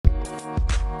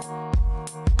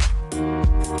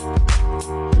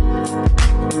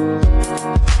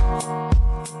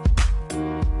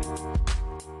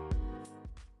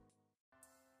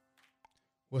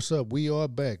What's up? We are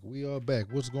back. We are back.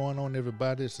 What's going on,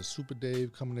 everybody? It's the Super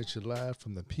Dave coming at you live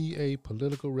from the PA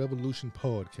Political Revolution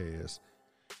podcast.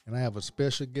 And I have a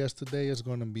special guest today. It's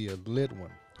going to be a lit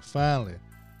one. Finally,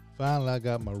 I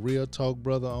got my real talk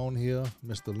brother on here,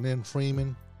 Mr. Lynn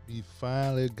Freeman. We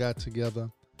finally got together,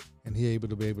 and he able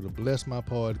to bless my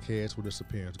podcast with his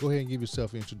appearance. Go ahead and give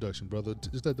yourself an introduction, brother.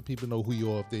 Just let the people know who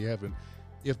you are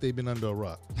if they've been under a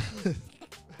rock.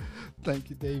 Thank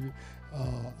you, David.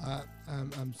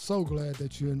 I'm so glad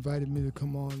that you invited me to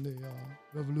come on the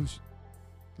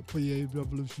PA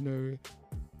Revolutionary.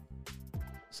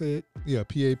 Say it. Yeah,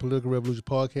 PA Political Revolution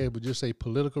podcast, but just say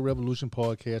Political Revolution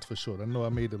podcast for short. I know I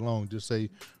made it long. Just say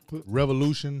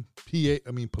Revolution,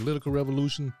 Political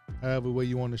Revolution, however way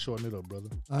you want to shorten it up, brother.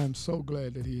 I am so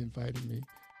glad that he invited me.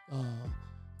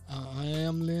 I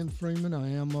am Lynn Freeman. I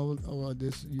am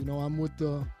I'm with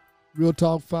the Real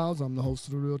Talk Files. I'm the host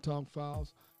of the Real Talk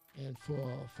Files. And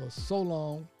for so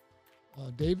long,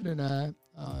 David and I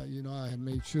have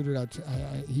made sure that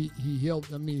he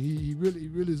helped. I mean, he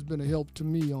really has been a help to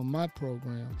me on my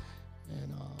program,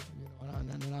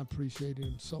 and I appreciate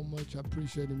him so much. I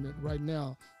appreciate him that right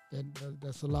now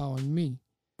that's allowing me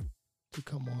to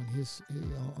come on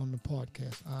on the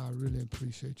podcast. I really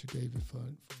appreciate you, David, for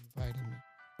inviting me.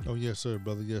 Oh yes, sir,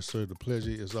 brother. Yes, sir. The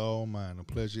pleasure is all mine. The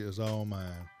pleasure is all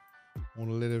mine. I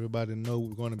want to let everybody know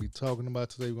what we're going to be talking about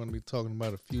today. We're going to be talking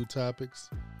about a few topics.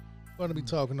 We're going to be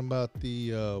talking about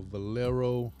the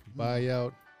Valero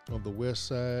buyout of the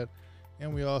Westside,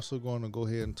 and we're also going to go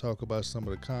ahead and talk about some of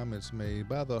the comments made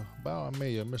by our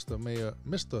mayor,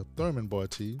 Mr. Thurman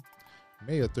Bartie,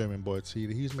 Mayor Thurman Bartie,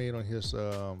 that he's made on his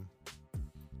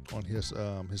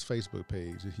Facebook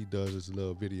page. He does his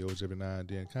little videos every now and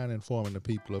then, kind of informing the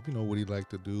people of what he'd like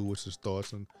to do, what's his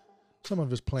thoughts, and some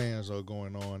of his plans are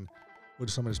going on. What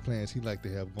some of his plans he'd like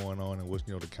to have going on, and what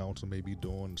the council may be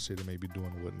doing, the city may be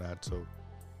doing, and whatnot. So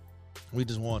we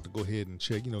just wanted to go ahead and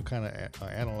check, kind of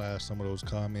analyze some of those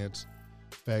comments,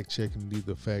 fact check them, need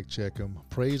to fact check them,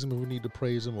 praise them if we need to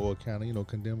praise them, or kind of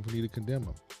condemn if we need to condemn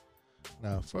them.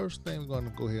 Now, first thing we're going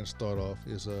to go ahead and start off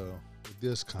is with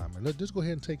this comment. Let's just go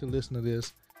ahead and take a listen to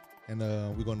this, and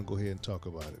we're going to go ahead and talk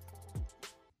about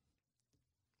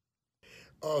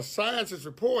it. Science is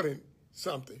reporting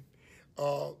something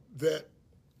that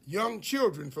young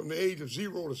children from the age of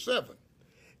 0 to 7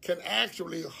 can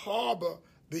actually harbor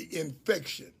the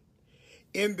infection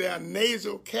in their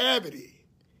nasal cavity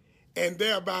and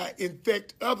thereby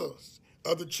infect other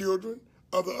children,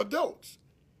 other adults.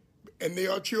 And they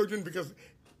are children because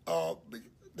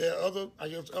there are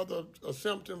other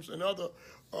symptoms and other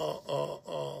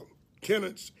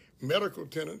tenants, medical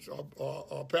tenants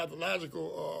or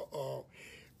pathological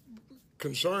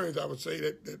concerns, I would say,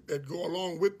 that go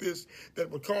along with this,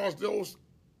 that would cause those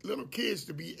little kids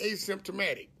to be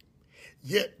asymptomatic.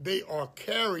 Yet they are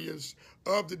carriers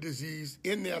of the disease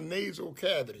in their nasal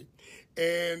cavity.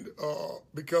 And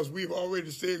because we've already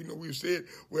said,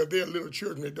 well, they're little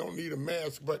children that don't need a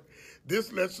mask, but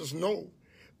this lets us know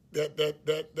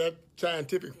that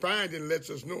scientific finding lets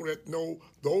us know that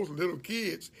those little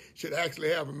kids should actually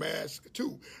have a mask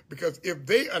too. Because if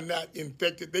they are not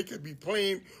infected, they could be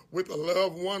playing with a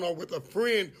loved one or with a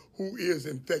friend who is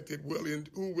infected,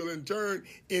 who will in turn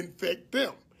infect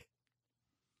them.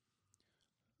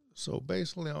 So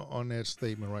basically on that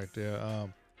statement right there,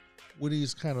 what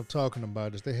he's kind of talking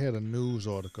about is they had a news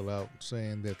article out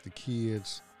saying that the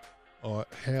kids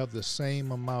have the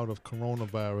same amount of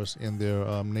coronavirus in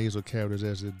their nasal cavities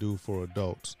as they do for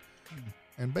adults.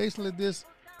 And basically this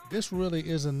really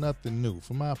isn't nothing new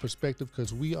from my perspective,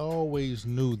 because we always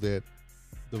knew that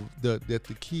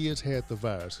the kids had the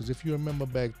virus. Because if you remember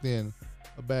back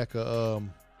a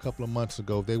couple of months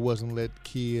ago, they wasn't let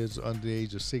kids under the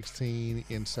age of 16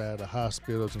 inside the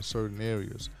hospitals in certain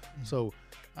areas. So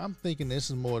I'm thinking this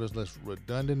is more or less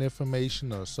redundant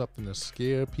information or something to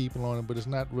scare people on it, but it's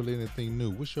not really anything new.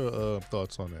 What's your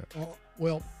thoughts on that?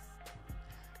 Well,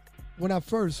 when I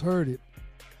first heard it,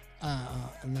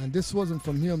 and this wasn't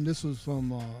from him. This was from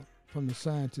the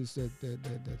scientists that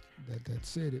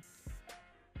said it.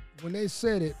 When they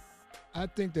said it, I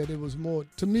think that it was more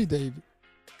to me, David.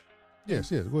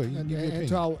 Yes. Go ahead. And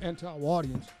to our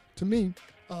audience, to me,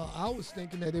 I was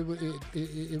thinking that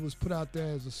it was put out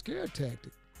there as a scare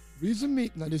tactic. Reason me,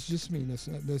 now this is just me, this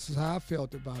is how I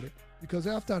felt about it. Because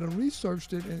after I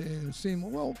researched it and seen,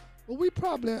 well, we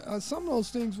probably, some of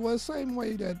those things were the same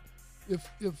way that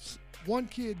if one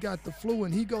kid got the flu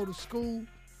and he go to school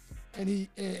and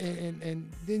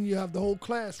and then you have the whole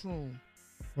classroom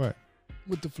right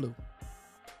with the flu.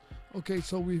 Okay,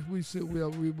 so we would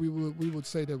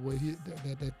say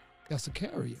that that's a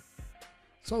carrier.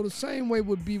 So the same way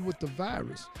would be with the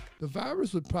virus. The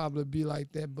virus would probably be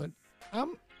like that, but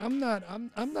I'm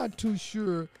not too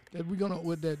sure that we're gonna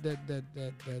with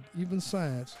that even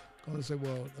science gonna say,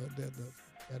 well,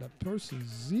 that a person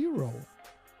 0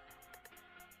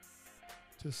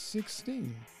 to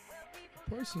 16, a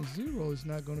person 0 is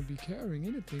not gonna be carrying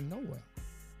anything nowhere.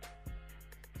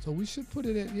 So we should put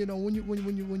it in, when you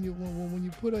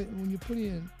put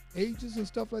in ages and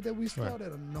stuff like that, we start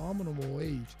at a nominal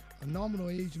age. A nominal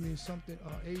age means something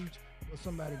age where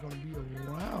somebody gonna be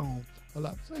around a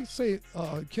lot. Say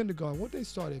kindergarten, what they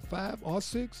start at 5 or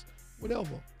 6,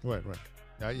 whatever. Right.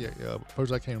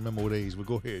 First, I can't remember what age, but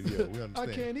go ahead. Yeah, we understand. I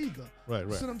can't either. Right.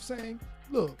 See what I'm saying?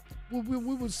 Look, we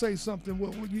would say something.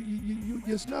 Well,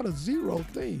 it's not a 0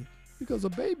 thing because a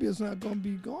baby is not going to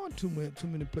be gone too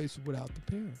many places without the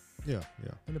parent. Yeah.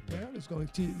 And the parent is going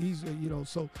to teach.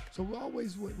 So we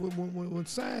always when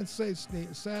science say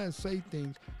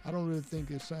things, I don't really think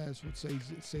that science would say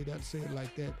it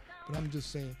like that. But I'm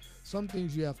just saying some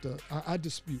things you have to. I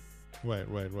dispute. Right.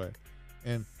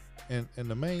 And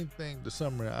the main thing, the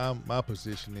summary, my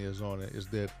position is on it is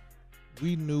that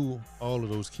we knew all of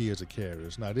those kids are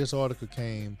carriers. Now this article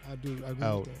came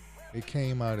out. It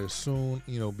came out as soon,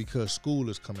 because school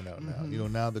is coming out now.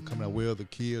 Now they're coming out where the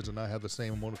kids and I have the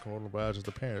same amount of coronavirus as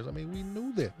the parents. I mean, we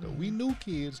knew that though. We knew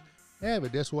kids have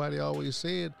it. That's why they always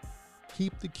said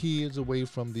keep the kids away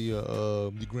from the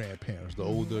grandparents, the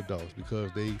older adults, because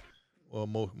they are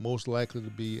most likely to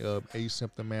be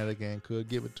asymptomatic and could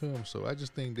give it to them. So I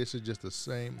just think this is just the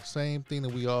same thing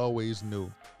that we always knew,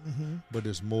 but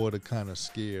it's more to kind of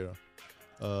scare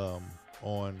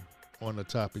on the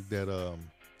topic that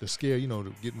to scare,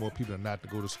 to get more people not to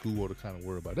go to school or to kind of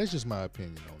worry about it. That's just my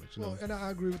opinion on it. Well, and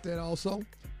I agree with that also.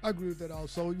 We're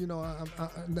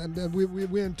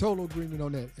in total agreement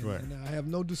on that. And I have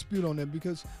no dispute on that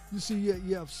because you see,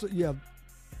 you have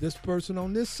this person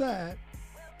on this side,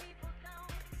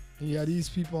 and you have these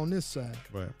people on this side.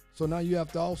 Right. So now you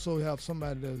have to also have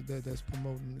somebody that's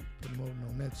promoting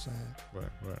on that side. Right.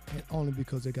 And only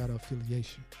because they got an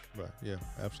affiliation. Right. Yeah.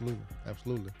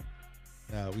 Absolutely.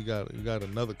 Now we got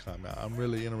another comment. I'm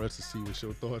really interested to see what's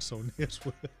your thoughts on this.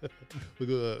 We're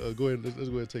gonna go ahead. Let's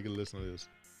go ahead and take a listen to this.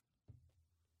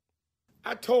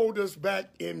 I told us back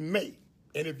in May,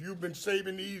 and if you've been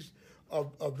saving these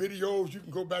videos, you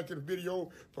can go back to the video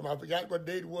from I forgot what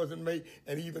date it was in May,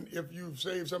 and even if you've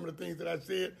saved some of the things that I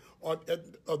said at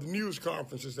the news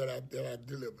conferences that I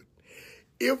delivered.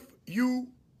 If you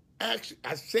actually,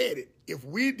 I said it, if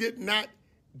we did not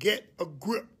get a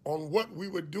grip on what we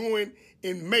were doing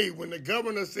in May when the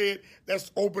governor said,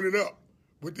 let's open it up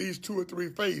with these 2 or 3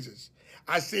 phases,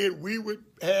 I said we would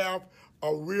have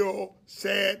a real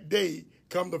sad day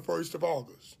come the 1st of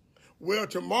August. Well,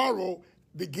 tomorrow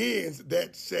begins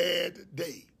that sad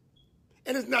day.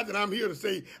 And it's not that I'm here to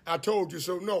say, I told you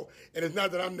so, no. And it's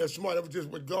not that I'm that smart. It was just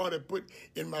what God had put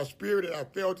in my spirit, and I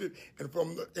felt it. And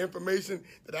from the information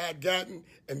that I had gotten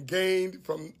and gained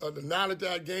from the knowledge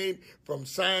that I gained from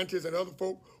scientists and other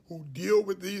folk who deal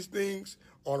with these things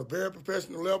on a very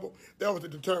professional level, that was the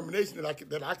determination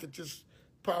that I could just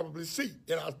probably see.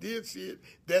 And I did see it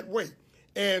that way.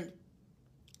 And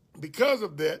because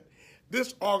of that,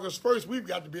 this August 1st, we've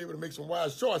got to be able to make some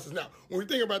wise choices. Now, when we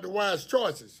think about the wise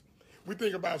choices, we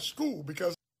think about school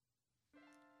because...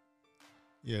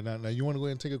 Yeah, now you want to go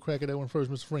ahead and take a crack at that one first,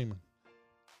 Mr. Freeman?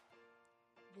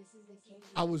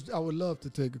 I would love to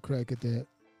take a crack at that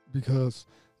because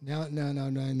now,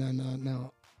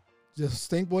 just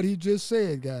think what he just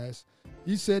said, guys.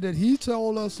 He said that he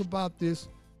told us about this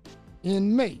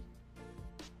in May.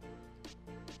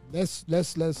 Let's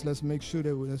make sure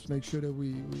that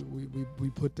we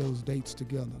put those dates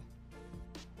together.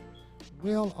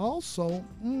 Well, also,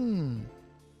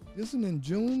 isn't in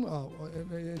June?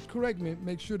 Correct me.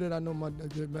 Make sure that I know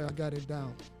I got it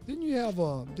down. Didn't you have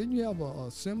a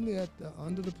assembly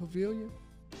under the pavilion?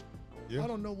 Yeah. I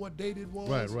don't know what date it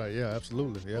was. Right. Yeah,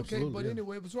 absolutely. Okay, but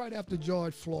anyway, it was right after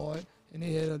George Floyd, and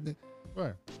they had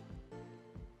right.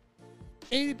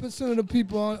 80% of the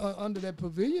people under that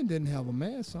pavilion didn't have a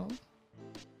mask on.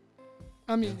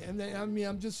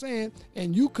 I'm just saying,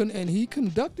 and he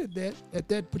conducted that at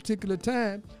that particular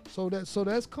time. So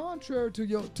that's contrary to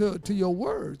your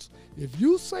words. If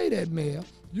you say that, Mayor,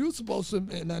 you're supposed to.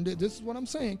 And this is what I'm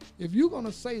saying. If you're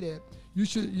gonna say that, you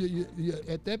should. You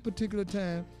at that particular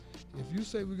time, if you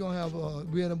say we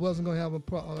wasn't gonna have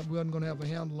a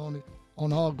handle on it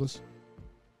on August,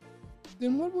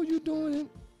 then what were you doing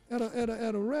at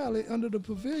a rally under the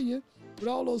pavilion with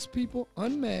all those people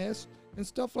unmasked and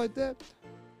stuff like that?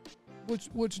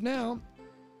 Which now,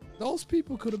 those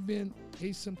people could have been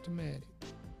asymptomatic.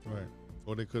 Right.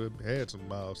 Or they could have had some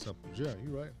mild symptoms. Yeah,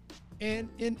 you're right.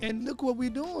 And look what we're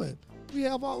doing. We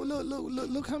have all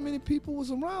look how many people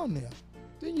was around there.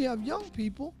 Then you have young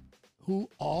people who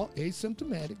are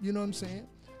asymptomatic, you know what I'm saying?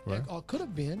 Right. Or could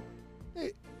have been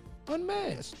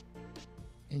unmasked.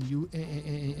 And you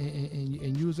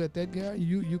was at that gathering,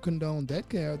 you condone that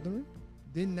gathering.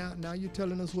 Then now you're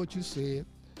telling us what you said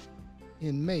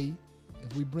in May.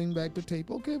 If we bring back the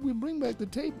tape, okay, if we bring back the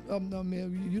tape,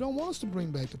 man, you don't want us to bring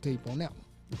back the tape on that one.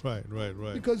 Right.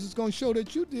 Because it's going to show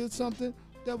that you did something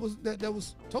that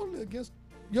was totally against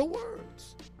your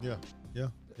words. Yeah.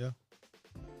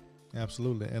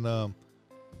 Absolutely. And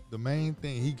the main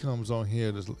thing he comes on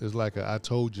here is like a "I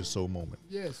told you so" moment.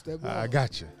 Yes, that was. I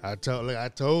got you. I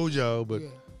told y'all,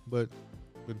 but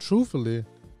truthfully,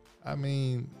 I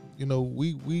mean, you know,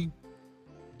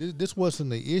 this wasn't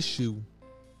the issue.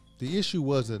 The issue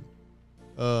wasn't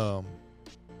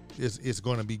it's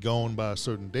going to be gone by a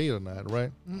certain date or not,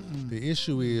 right? Mm-mm. The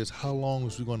issue is how long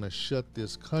is we going to shut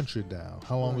this country down?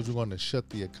 How long is we going to shut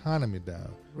the economy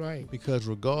down? Right. Because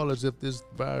regardless if this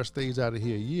virus stays out of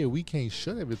here a year, we can't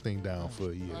shut everything down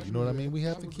for a year. You know what I mean? We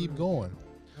have to keep going.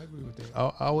 I agree with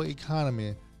that. Our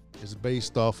economy is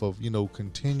based off of,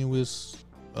 continuous,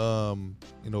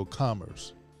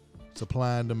 commerce,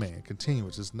 supply and demand,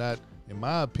 continuous. It's not, in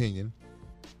my opinion,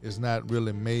 it's not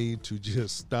really made to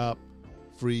just stop,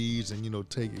 freeze, and,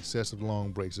 take excessive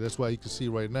long breaks. So that's why you can see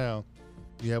right now,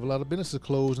 you have a lot of businesses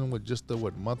closing with just a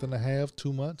month and a half,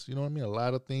 2 months. You know what I mean? A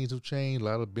lot of things have changed. A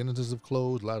lot of businesses have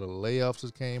closed. A lot of layoffs has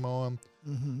came on.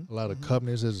 Mm-hmm. A lot of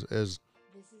companies as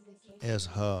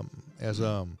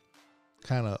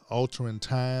kind of altering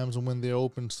times when they're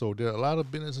open. So there are a lot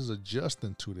of businesses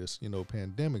adjusting to this,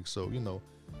 pandemic. So,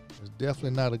 it's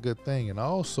definitely not a good thing. And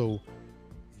also,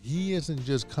 he isn't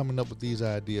just coming up with these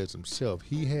ideas himself.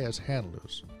 He has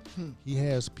handlers. He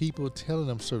has people telling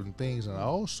him certain things. And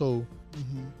also,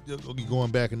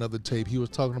 going back another tape, he was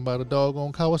talking about a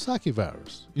doggone Kawasaki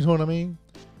virus. You know what I mean?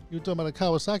 You were talking about a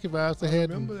Kawasaki virus that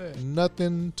had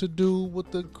nothing to do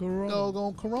with the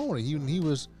doggone corona. He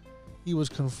was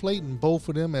conflating both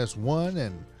of them as one.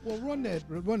 And well, run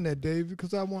that, Dave,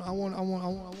 because I want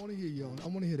to hear you. I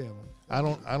want to hear that one. I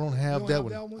don't have that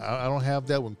one. I don't have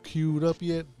that one queued up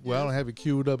yet. Well, I don't have it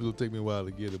queued up. It'll take me a while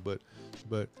to get it, but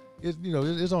it's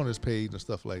it's on his page and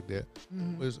stuff like that.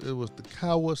 Mm-hmm. It was the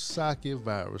Kawasaki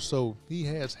virus. So he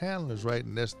has handlers, right,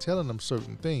 and that's telling him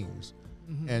certain things,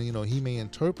 and he may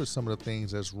interpret some of the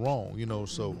things as wrong.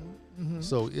 So. Mm-hmm.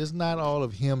 So it's not all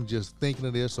of him just thinking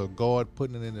of this or God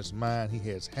putting it in his mind. He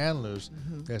has handlers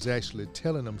that's actually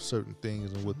telling him certain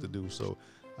things and what to do. So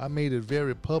I made it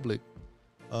very public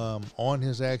on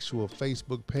his actual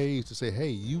Facebook page to say, hey,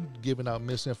 you giving out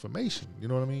misinformation. You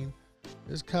know what I mean?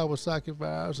 This Kawasaki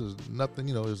virus is nothing,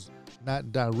 is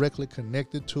not directly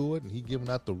connected to it. And he giving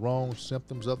out the wrong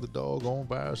symptoms of the doggone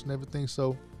virus and everything.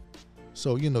 So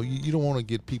you don't want to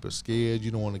get people scared.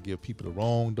 You don't want to give people the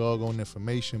wrong doggone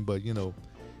information. But,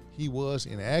 he was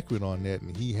inaccurate on that,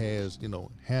 and he has,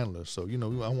 handlers. So, I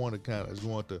just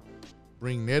want to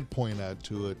bring that point out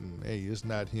to it. And, hey, it's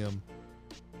not him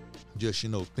just,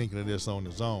 thinking of this on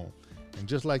his own. And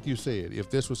just like you said, if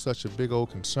this was such a big old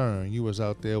concern, you was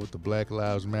out there with the Black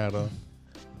Lives Matter,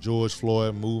 George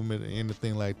Floyd movement, and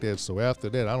anything like that. So after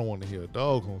that, I don't want to hear a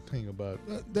doggone thing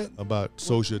about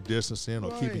social distancing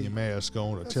or keeping your mask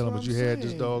on or telling what you had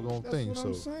this doggone thing. That's what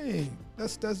I'm saying.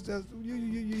 That's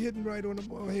you hitting right on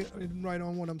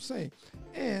what I'm saying,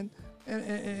 and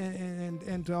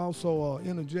to also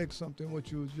interject something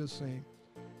what you was just saying.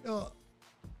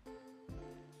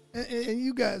 And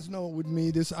you guys know with me,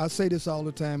 this I say this all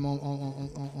the time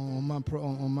on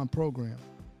my program.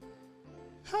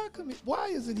 How come? Why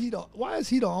is he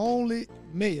the only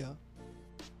mayor?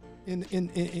 And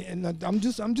I'm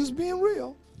just being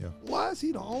real. Yeah. Why is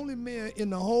he the only mayor in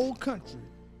the whole country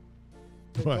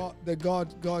that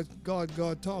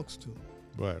God talks to?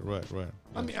 Right.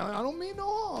 I mean, I don't mean no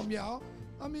harm, y'all.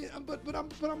 I mean, but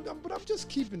I'm just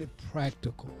keeping it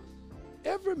practical.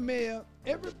 Every mayor,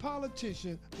 every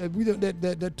politician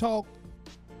that talk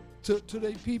to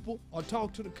their people or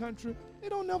talk to the country, they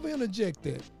don't never interject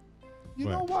that. You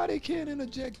know why they can't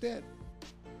interject that?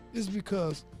 It's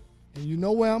because, and you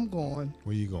know where I'm going.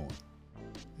 Where you going?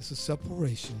 It's a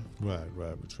separation. Right.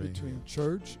 Between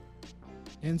church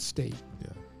and state.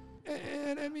 Yeah.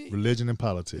 And I mean, religion and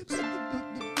politics.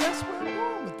 That's where I'm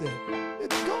going with that.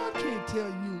 God can't tell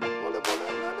you. Well,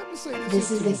 let me say this.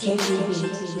 This is the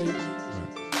KGB.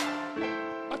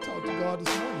 I talked to God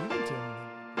this morning. He didn't tell me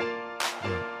that.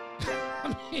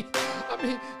 Yeah. I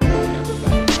mean,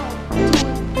 everybody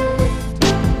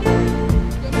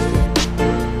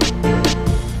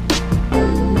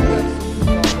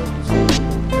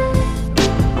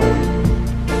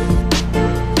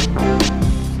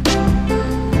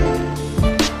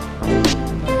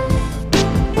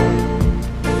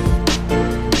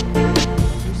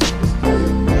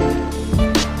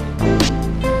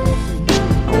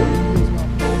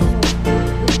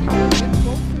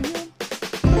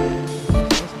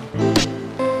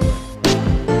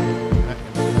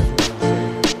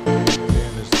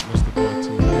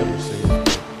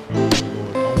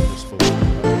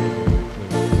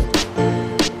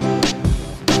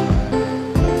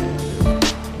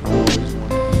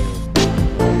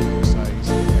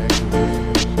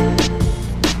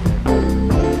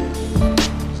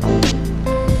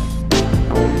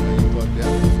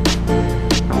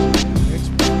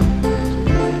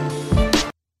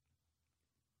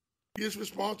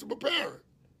responsible parent.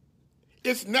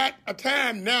 It's not a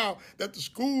time now that the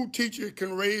school teacher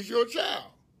can raise your child.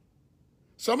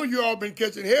 Some of you all been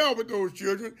catching hell with those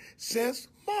children since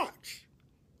March.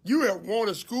 You have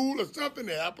wanted school or something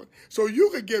to happen so you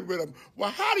could get rid of them.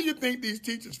 Well, how do you think these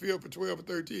teachers feel for 12 or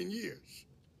 13 years?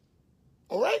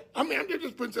 All right? I mean, I'm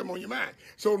just putting something on your mind.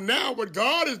 So now what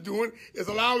God is doing is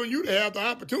allowing you to have the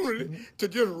opportunity to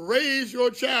just raise your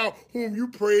child whom you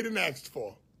prayed and asked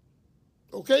for.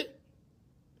 Okay?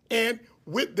 And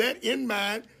with that in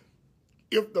mind,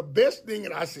 if the best thing,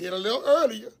 and I said a little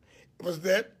earlier, was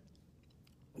that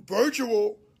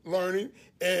virtual learning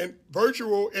and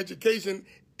virtual education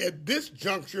at this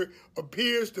juncture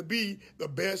appears to be the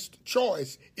best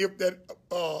choice if that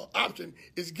option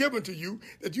is given to you,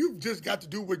 that you've just got to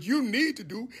do what you need to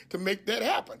do to make that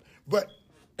happen. But,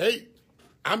 hey,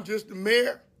 I'm just the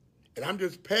mayor, and I'm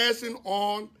just passing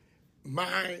on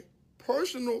my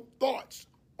personal thoughts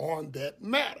on that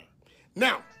matter.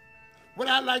 Now, what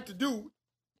I'd like to do...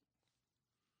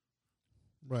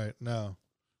 Right, now,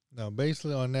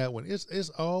 basically on that one,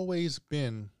 it's always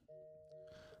been...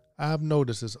 I've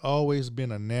noticed it's always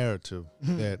been a narrative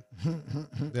that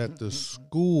the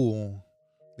school,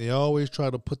 they always try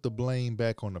to put the blame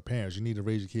back on the parents. You need to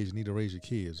raise your kids. You need to raise your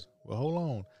kids. Well, hold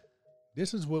on.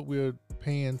 This is what we're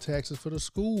paying taxes for the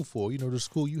school for. You know, the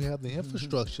school, you have the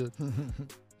infrastructure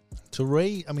to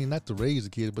raise, I mean, not to raise the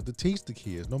kids, but to teach the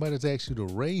kids. Nobody's asked you to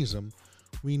raise them.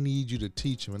 We need you to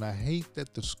teach them. And I hate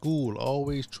that the school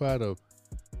always try to,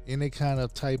 any kind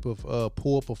of type of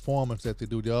poor performance that they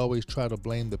do, they always try to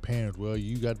blame the parents. Well,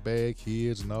 you got bad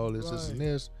kids and all this, right. this, and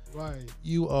this. Right.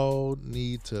 You all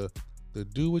need to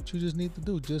do what you just need to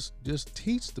do. Just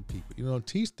teach the people. You know,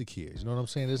 teach the kids. You know what I'm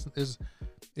saying?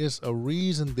 It's a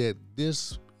reason that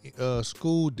this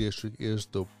school district is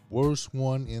the worst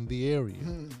one in the area.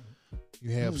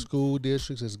 You have school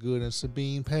districts that's good in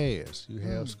Sabine Pass. You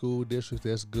have school districts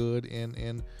that's good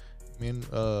in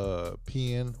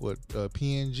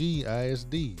PNG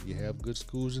ISD. You have good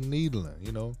schools in Nederland,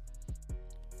 you know.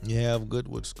 You have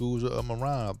good schools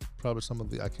around. Probably some of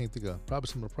the, I can't think of, probably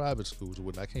some of the private schools or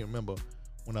whatnot. I can't remember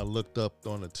when I looked up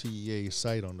on the TEA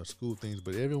site on the school things,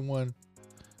 but everyone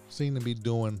seemed to be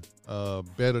doing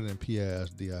better than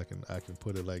PISD. I can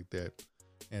put it like that.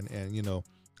 And you know,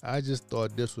 I just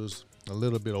thought this was a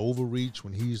little bit overreach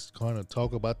when he's kind of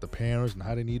talk about the parents and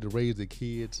how they need to raise their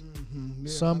kids.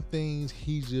 Some things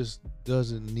he just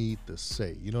doesn't need to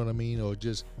say, you know what I mean? Or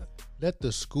just let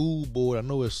the school board, I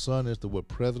know his son is the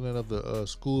president of the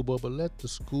school board, but let the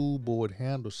school board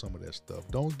handle some of that stuff.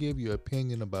 Don't give your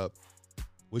opinion about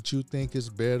what you think is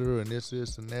better and this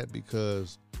and that,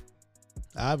 because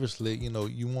obviously, you know,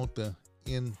 you want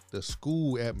in the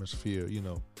school atmosphere, you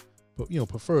know,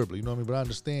 preferably, you know what I mean? But I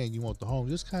understand you want the home.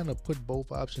 Just kind of put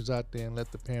both options out there and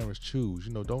let the parents choose.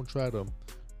 You know, don't try to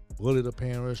bully the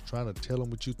parents, trying to tell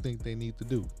them what you think they need to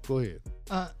do. Go ahead.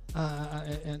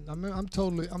 And I'm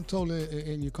totally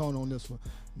in your corner on this one.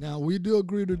 Now, we do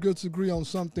agree to disagree on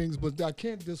some things, but I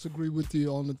can't disagree with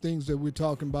you on the things that we're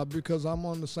talking about, because I'm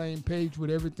on the same page with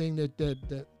everything that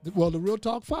the Real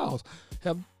Talk Files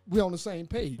we're on the same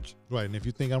page. Right, and if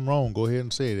you think I'm wrong, go ahead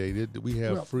and say it. We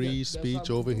have free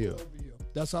speech over here.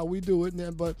 That's how we do it,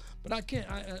 but I can't.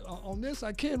 On this,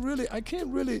 I can't really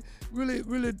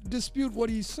dispute what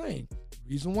he's saying.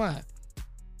 The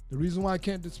reason why I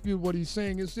can't dispute what he's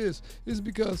saying is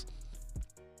because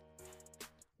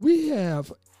we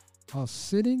have a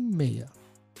sitting mayor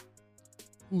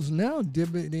who's now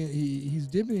dipping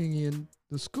in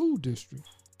the school district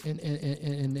and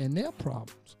their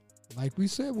problems. Like we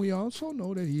said, we also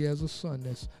know that he has a son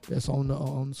that's on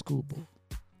the school board.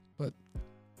 But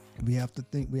we have to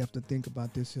think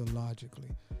about this here logically.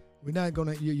 You're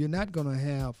not gonna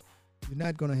have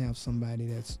somebody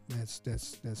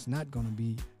that's not gonna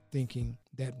be thinking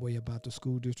that way about the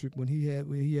school district when he's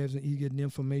getting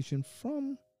information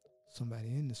from somebody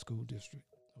in the school district.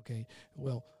 Okay.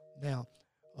 Well, now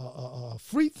a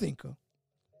free thinker.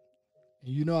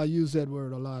 You know, I use that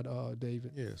word a lot,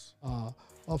 David. Yes.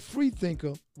 A free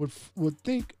thinker would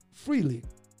think freely,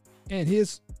 and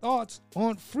his thoughts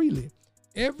aren't freely.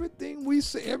 Everything we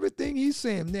say, everything he's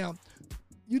saying. Now,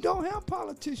 you don't have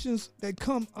politicians that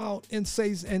come out and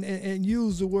say and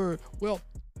use the word, look,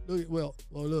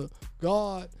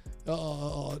 God,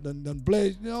 the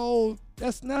bless. No,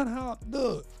 that's not how.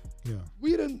 Look, yeah.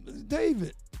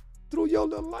 David, through your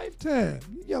little lifetime,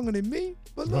 you're younger than me,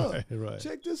 but look, right.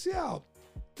 Check this out.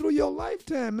 Through your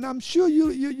lifetime, and I'm sure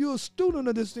you're a student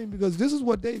of this thing, because this is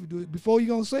what David do. Before he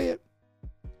gonna say it,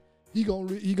 he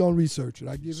gonna research it.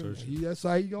 I give him. That's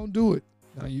how he gonna do it.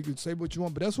 Now you can say what you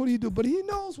want, but that's what he do. But he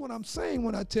knows what I'm saying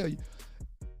when I tell you.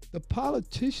 The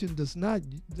politician does not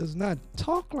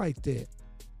talk like that.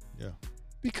 Yeah.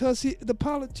 Because the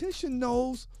politician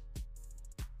knows.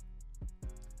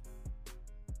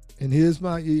 And here's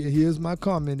my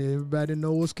comment. Everybody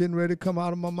knows what's getting ready to come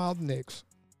out of my mouth next.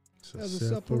 There's a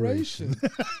separation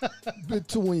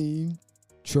between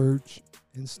church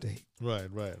and state. Right.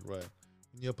 When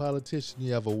you're a politician,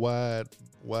 you have a wide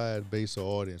base of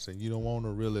audience, and you don't want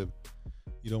to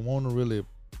really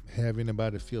have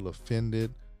anybody feel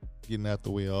offended, getting out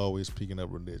the way, always picking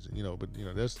up religion. But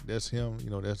that's him.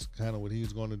 That's kind of what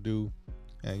he's going to do,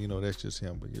 and that's just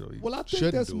him. But well, I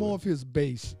think that's more of his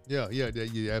base. Yeah,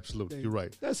 absolutely. You're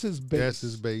right. That's his base. That's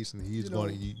his base, and he's going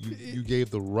to. You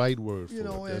gave the right word for it.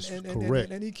 That's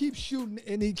correct. And he keeps shooting,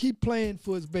 and he keep playing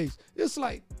for his base. It's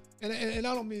like. And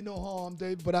I don't mean no harm,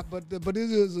 Dave, but this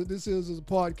is a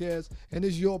podcast, and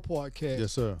it's your podcast.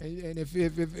 Yes, sir. And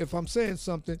if I'm saying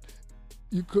something,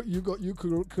 you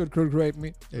could correct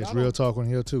me. It's real talk on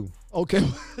here too. Okay,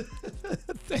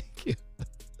 thank you.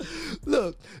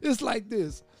 Look, it's like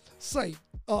this. Say,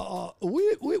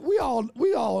 we all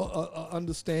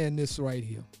understand this right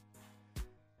here.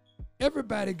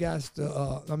 Everybody got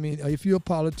to. If you're a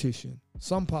politician,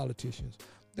 some politicians.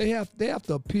 They have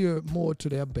to appear more to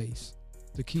their base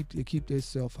to keep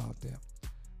themselves out there.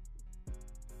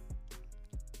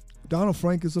 Donald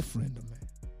Frank is a friend of mine.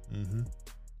 Mm-hmm.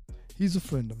 He's a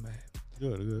friend of mine.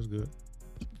 Good, that's good.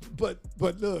 But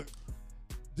look,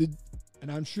 and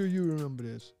I'm sure you remember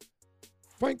this.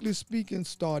 Frankly Speaking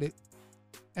started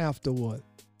after what?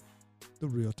 The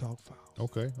Real Talk Files.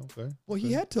 Okay. Well,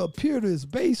 he had to appear to his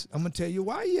base. I'm gonna tell you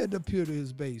why he had to appear to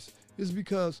his base. It's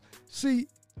because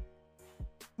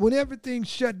when everything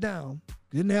shut down,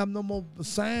 didn't have no more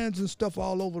signs and stuff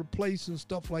all over the place and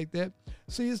stuff like that.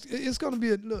 See, it's gonna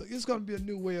be a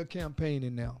new way of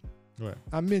campaigning now. Right.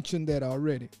 I mentioned that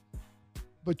already,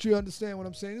 but you understand what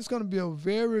I'm saying. It's gonna be a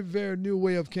very, very new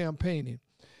way of campaigning,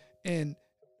 and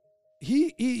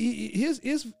his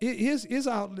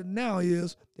outlet now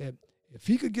is that if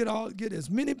he could get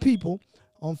as many people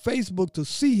on Facebook to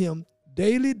see him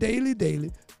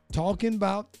daily, talking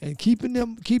about and keeping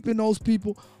those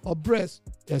people abreast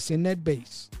that's in that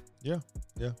base. Yeah,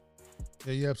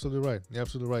 you're absolutely right.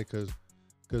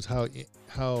 Because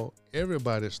how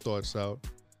everybody starts out,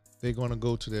 they're going to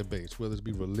go to their base, whether it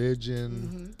be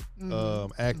religion,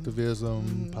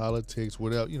 activism, politics,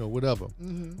 whatever.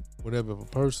 Whatever. If a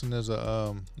person is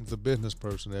a business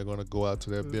person, they're going to go out to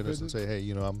their business and say, hey,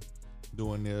 I'm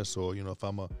doing this, or if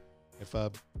I'm a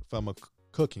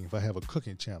cooking, if I have a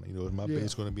cooking channel, is my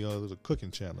base going to be on a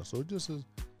cooking channel? So just as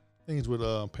things with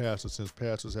pastors, since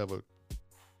pastors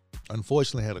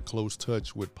unfortunately had a close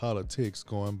touch with politics,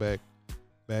 going back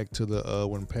to the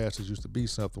when pastors used to be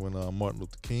something, when Martin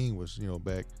Luther King was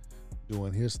back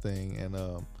doing his thing, and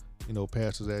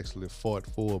pastors actually fought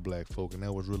for black folk, and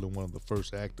that was really one of the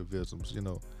first activisms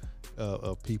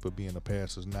of people being the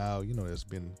pastors. Now it's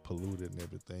been polluted and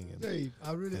everything. And Dave,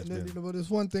 I really, but there's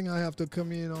one thing I have to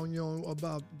come in on you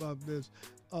about this.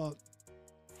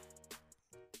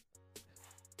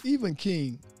 Even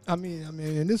King,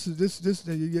 and this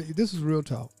is real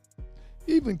talk.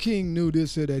 Even King knew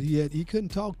this, that he couldn't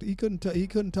talk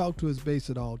to his base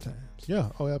at all times.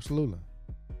 Yeah. Oh, absolutely.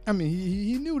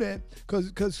 He knew that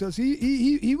because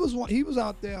he was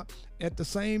out there at the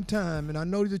same time, and I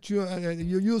know that you're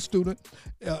a student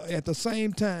at the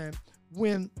same time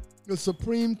when the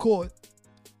Supreme Court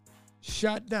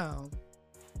shut down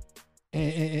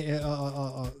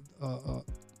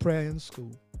prayer in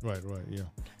school. Right, yeah.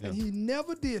 And he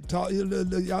never did talk.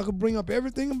 Y'all could bring up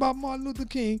everything about Martin Luther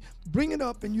King, bring it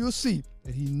up, and you'll see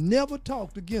that he never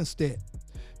talked against that.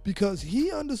 Because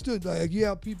he understood, like, you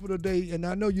have people today, and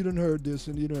I know you done heard this,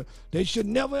 and they should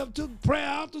never have took prayer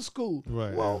out to school.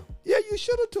 Right. Well, yeah, you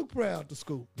should have took prayer out to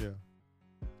school. Yeah.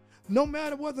 No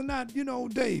matter whether or not,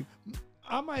 Dave,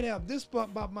 I might have this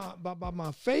about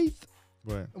my faith.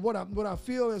 Right. What I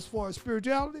feel as far as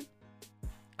spirituality,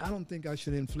 I don't think I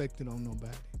should inflict it on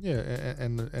nobody. Yeah,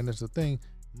 and it's the thing,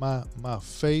 my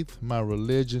faith, my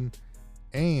religion.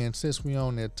 And since we're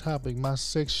on that topic, my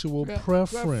sexual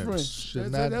preference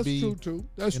should not be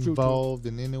involved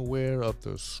in anywhere of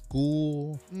the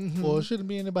school, or it shouldn't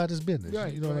be anybody's business.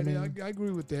 Right, you know what I mean? I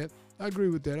agree with that. I agree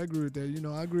with that. I agree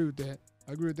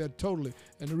with that totally.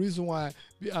 And the reason why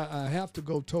I have to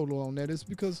go total on that is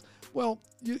because, well,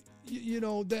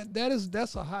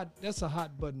 that's a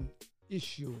hot button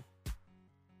issue.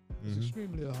 It's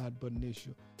extremely a hot button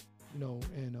issue.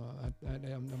 And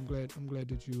I'm glad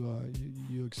that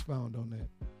you expound on that.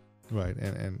 Right,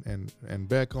 and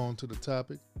back on to the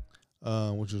topic,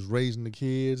 which was raising the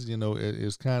kids. It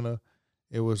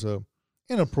was a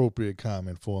inappropriate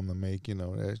comment for him to make.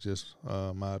 That's just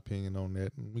my opinion on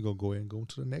that. And we're going to go ahead and go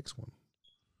to the next one.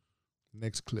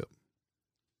 Next clip.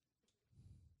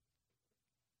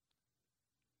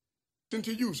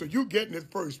 To you, so you're getting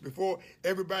it first before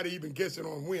everybody even gets it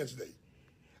on Wednesday.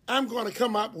 I'm going to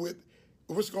come up with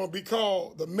what's going to be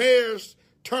called the Mayor's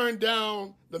Turn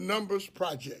Down the Numbers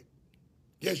Project.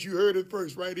 Yes, you heard it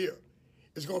first right here.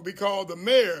 It's going to be called the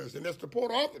Mayor's, and that's the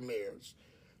Port Arthur Mayor's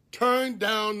Turn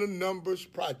Down the Numbers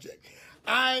Project.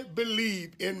 I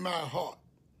believe in my heart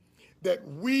that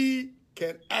we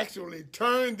can actually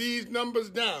turn these numbers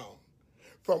down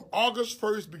from August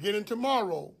 1st, beginning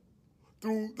tomorrow,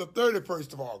 through the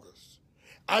 31st of August.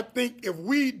 I think if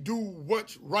we do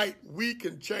what's right, we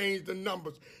can change the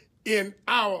numbers in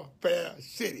our fair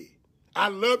city. I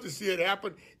love to see it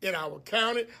happen in our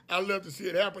county. I love to see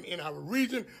it happen in our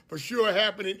region, for sure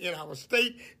happening in our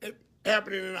state,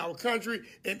 happening in our country,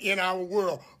 and in our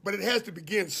world. But it has to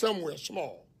begin somewhere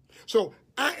small. So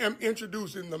I am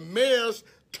introducing the Mayor's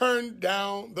Turn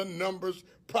Down the Numbers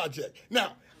Project.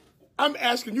 Now, I'm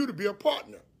asking you to be a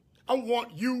partner. I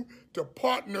want you to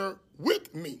partner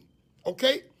with me,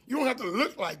 okay? You don't have to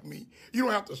look like me. You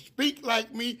don't have to speak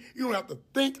like me. You don't have to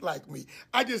think like me.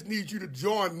 I just need you to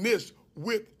join this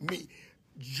with me.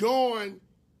 Join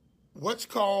what's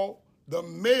called the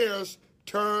Mayor's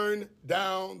Turn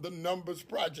Down the Numbers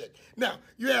Project. Now,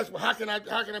 you ask, well, how can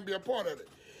I be a part of it?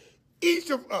 Each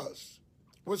of us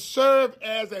will serve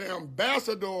as an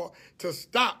ambassador to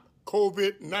stop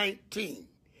COVID-19.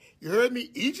 You heard me?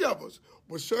 Each of us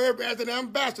will serve as an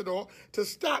ambassador to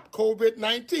stop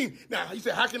COVID-19. Now, you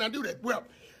say, how can I do that? Well,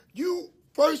 you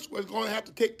first was going to have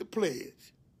to take the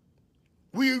pledge.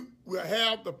 We will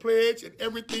have the pledge and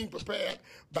everything prepared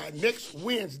by next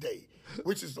Wednesday,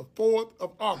 which is the 4th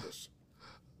of August.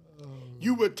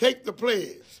 You will take the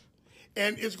pledge,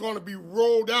 and it's going to be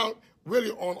rolled out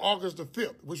really on August the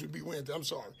 5th, which would be Wednesday, on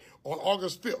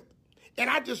August 5th. And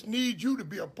I just need you to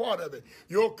be a part of it.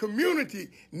 Your community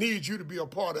needs you to be a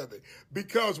part of it,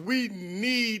 because we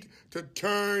need to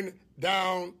turn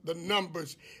down the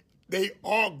numbers. They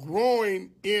are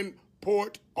growing in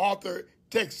Port Arthur,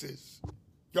 Texas.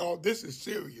 Y'all, this is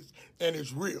serious and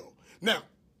it's real. Now,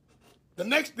 the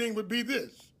next thing would be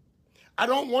this. I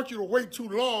don't want you to wait too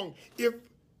long if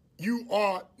you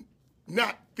are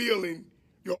not feeling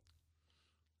your...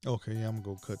 Okay, yeah, I'm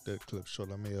going to cut that clip short.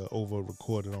 I may have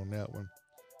over-recorded on that one.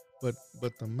 But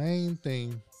the main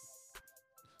thing,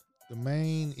 the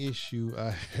main issue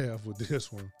I have with this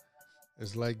one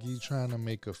is like you trying to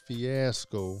make a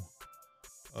fiasco,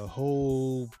 a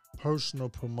whole personal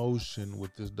promotion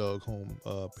with this doggone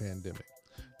pandemic.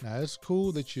 Now, it's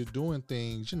cool that you're doing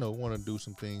things, want to do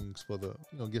some things for the,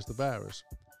 against the virus.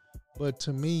 But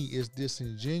to me, it's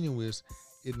disingenuous.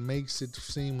 It makes it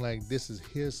seem like this is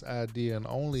his idea and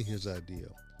only his idea.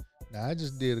 Now, I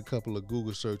just did a couple of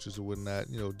Google searches or whatnot,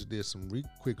 did some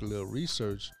quick little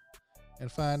research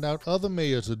and find out other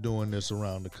mayors are doing this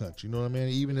around the country. You know what I mean?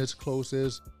 Even as close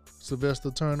as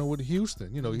Sylvester Turner with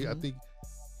Houston. I think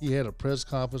he had a press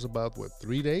conference about,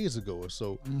 3 days ago or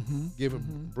so,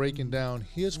 breaking down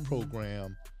his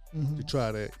program to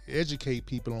try to educate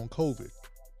people on COVID.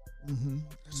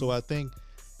 So I think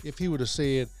if he would have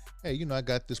said, hey, I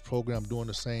got this program doing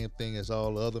the same thing as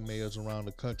all the other mayors around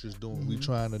the country is doing. We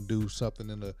trying to do something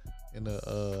in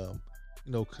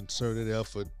a concerted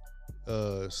effort,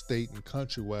 state and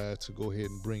countrywide, to go ahead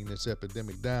and bring this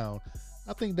epidemic down.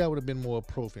 I think that would have been more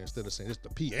appropriate instead of saying it's the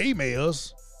PA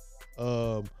mayor's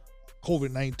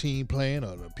COVID-19 plan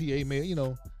or the PA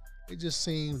mayor. It just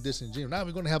seems disingenuous. Now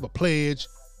we're going to have a pledge.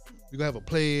 You're going to have a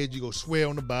pledge. You're going to swear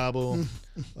on the Bible.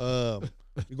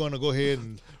 You're going to go ahead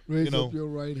and, raise up your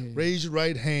right hand. Raise your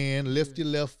right hand, lift your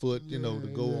left foot, to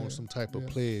go on some type of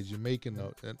pledge. You're making,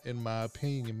 in my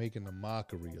opinion, you're making a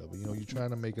mockery of it. You're trying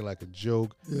to make it like a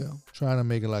joke. Yeah. Trying to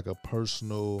make it like a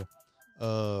personal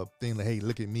thing. Like, hey,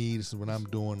 look at me. This is what I'm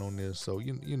doing on this. So,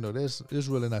 there's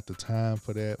really not the time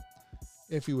for that.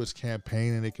 If he was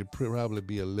campaigning, it could probably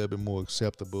be a little bit more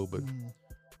acceptable. But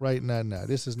right now,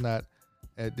 this is not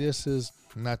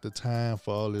the time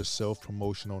for all this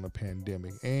self-promotion on a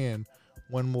pandemic. And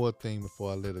one more thing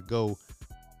before I let it go,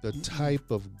 the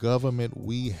type of government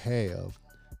we have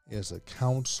is a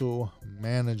council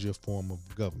manager form of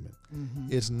government.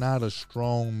 It's not a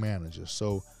strong manager.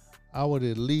 So I would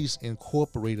at least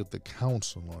incorporate the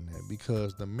council on that,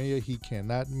 because the mayor, he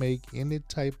cannot make any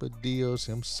type of deals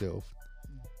himself.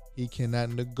 He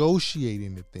cannot negotiate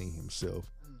anything himself.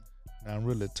 Now, I'm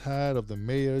really tired of the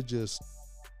mayor just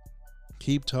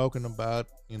keep talking about,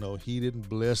 he didn't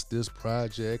bless this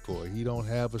project, or he don't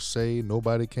have a say.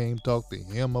 Nobody came talk to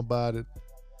him about it.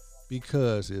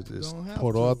 because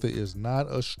Port Arthur is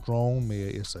not a strong mayor.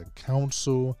 It's a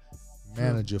council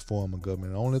manager form of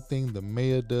government. The only thing the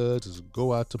mayor does is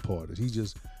go out to parties. He's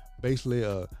just basically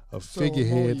a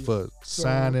figurehead for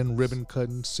signing, ribbon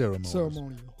cutting ceremonies.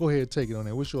 Go ahead, take it on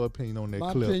that. What's your opinion on that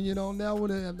clip? My opinion on that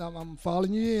one, I'm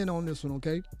following you in on this one,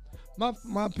 okay?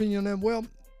 My opinion on that, well,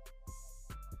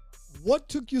 what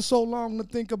took you so long to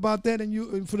think about that?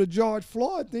 And for the George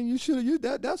Floyd thing, you should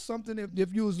have. That's something.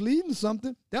 If you was leading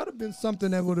something, that would have been something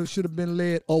that should have been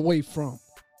led away from.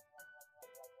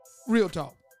 Real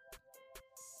talk.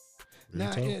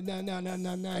 Now,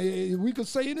 we could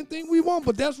say anything we want,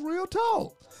 but that's real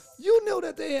talk. You know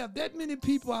that they have that many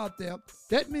people out there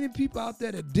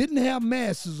that didn't have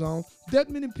masks on,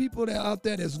 that many people that out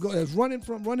there that's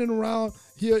running around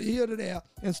here to there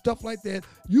and stuff like that.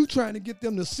 You trying to get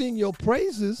them to sing your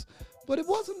praises, but it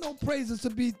wasn't no praises to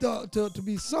be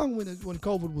sung when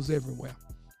COVID was everywhere.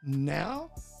 Now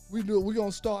we're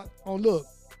gonna start on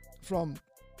from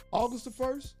August the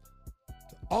 1st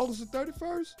to August the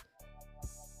 31st.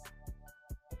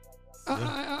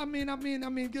 I mean,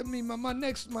 give me my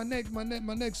next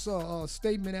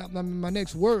statement out. My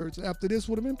next words after this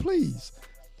would have been please.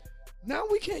 Now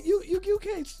we can't. You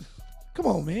can't. Come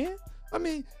on, man. I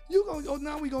mean,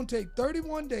 now we're gonna take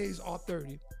 31 days or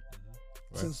 30.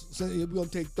 Right. So we're gonna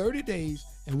take 30 days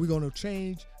and we're gonna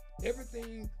change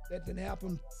everything that didn't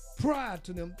happen prior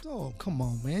to them. Oh, come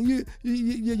on, man.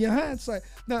 Your hindsight.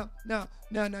 Now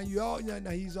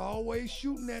he's always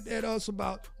shooting at us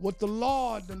about what the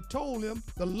Lord done told him.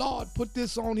 The Lord put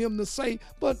this on him to say.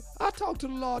 But I talked to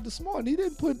the Lord this morning. He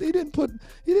didn't put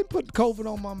COVID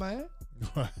on my mind.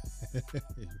 Right.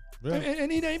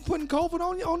 And he ain't putting COVID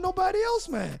on nobody else,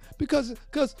 man. Because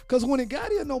when it got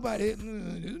here, nobody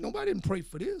didn't pray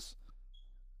for this.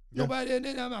 Yeah. Nobody, and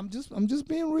I'm just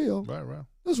being real. Right.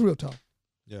 That's real talk.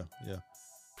 Yeah.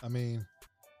 I mean,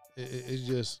 it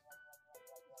just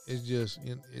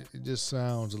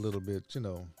sounds a little bit,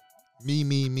 me.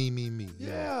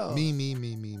 Yeah. Me.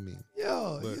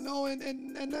 Yeah, but,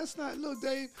 and that's not. Look,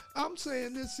 Dave, I'm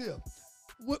saying this here.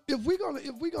 If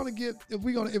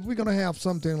we're gonna have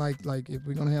something like if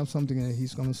we're gonna have something that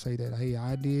he's gonna say that, hey,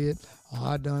 I did,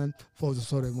 I done, so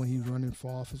that when he's running for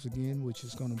office again, which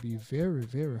is gonna be very,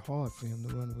 very hard for him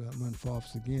to run for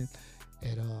office again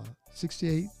at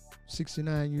 68,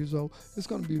 69 years old, it's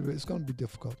gonna be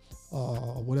difficult,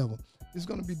 or whatever. It's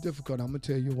gonna be difficult. I'm gonna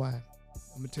tell you why.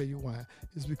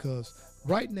 It's because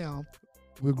right now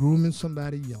we're grooming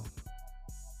somebody young.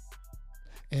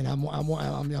 And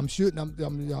I'm shooting. I'm put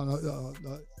your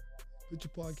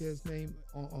podcast name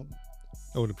on.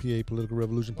 The PA Political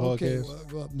Revolution podcast.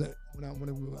 Okay,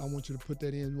 I want you to put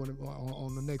that in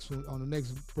on the next one. On the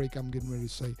next break, I'm getting ready to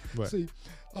say. Right. See,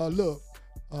 look,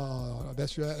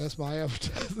 that's my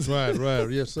advertising. Right.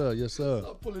 Yes, sir.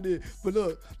 I'll pull it in. But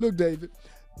look, David.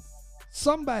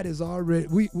 Somebody's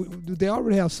already. They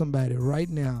already have somebody right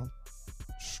now,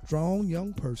 strong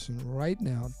young person right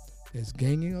now, that's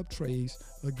ganging up trays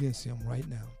against him right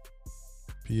now.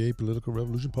 PA Political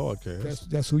Revolution podcast.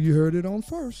 That's who you heard it on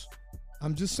first.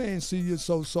 I'm just saying. See,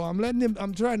 so I'm letting him.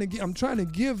 I'm trying to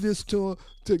give this to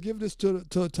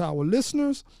our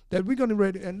listeners that we're gonna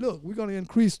ready. And look, we're gonna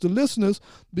increase the listeners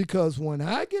because when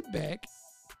I get back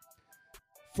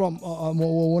from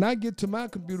when I get to my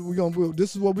computer,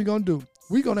 this is what we're gonna do.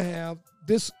 We're gonna have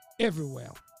this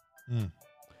everywhere.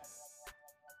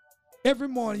 Every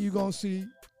morning you're gonna see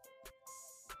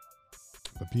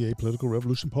the PA Political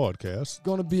Revolution podcast.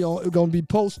 Gonna be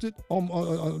posted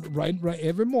on right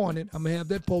every morning. I'm gonna have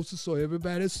that posted so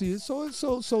everybody see it. So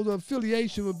the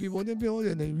affiliation would be and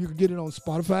then you can get it on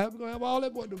Spotify. We're gonna have all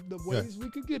that the ways we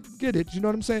could get it. You know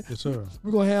what I'm saying? Yes, sir.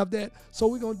 We're gonna have that. So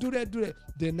we're gonna do that.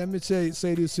 Then let me say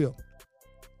this here.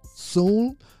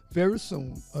 Soon, very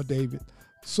soon, David.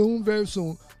 Soon, very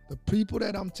soon, the people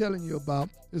that I'm telling you about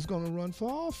is gonna run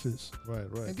for office. Right.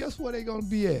 And guess where they're gonna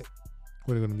be at?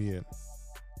 Where they're gonna be at?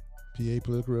 PA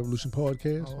Political Revolution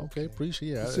podcast. Oh, okay,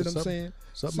 appreciate it. You see what I'm saying?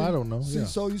 Something I don't know. Yeah.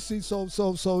 So you see, so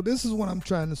this is what I'm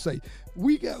trying to say.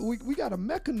 We got a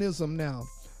mechanism now,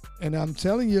 and I'm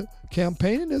telling you,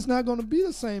 campaigning is not going to be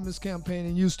the same as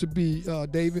campaigning used to be,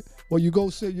 David. Well, you go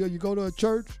to a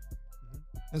church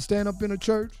and stand up in a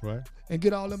church, right, and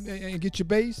get all them and get your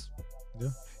base.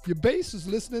 Yeah, your base is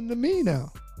listening to me now.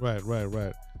 Right.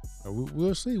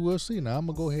 We'll see. Now I'm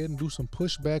gonna go ahead and do some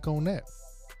pushback on that.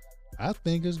 I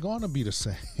think it's gonna be the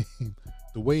same.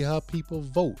 The way how people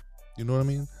vote. You know what I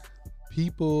mean?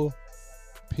 People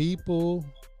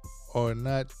are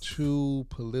not too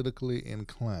politically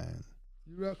inclined.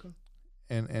 You reckon?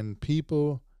 And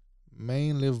people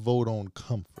mainly vote on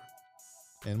comfort.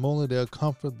 And more they'll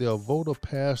comfort their voter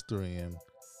pastor in,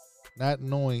 not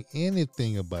knowing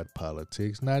anything about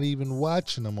politics, not even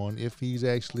watching him on if he's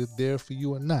actually there for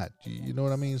you or not. You know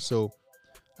what I mean? So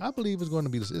I believe it's going to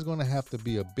be this. It's going to have to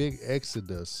be a big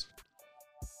exodus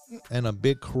and a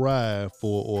big cry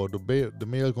for, or the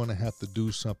mayor's going to have to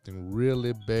do something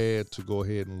really bad to go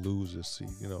ahead and lose his seat.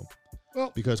 You know,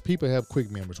 Well, because people have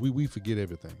quick memories. We forget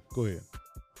everything. Go ahead.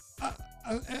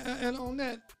 and on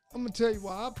that, I'm gonna tell you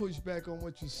why I push back on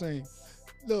what you're saying.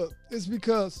 Look, it's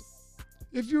because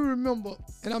if you remember,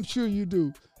 and I'm sure you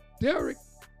do, Derek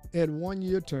had 1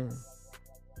 year term.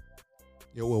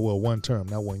 Yeah, well, one term,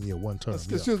 not 1 year, one term.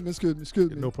 Excuse Yeah. me.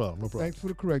 Yeah, no problem. Thanks for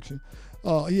the correction. He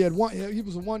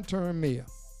was a one-term mayor.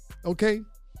 Okay,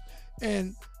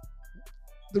 and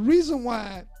the reason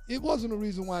why it wasn't a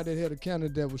reason why they had a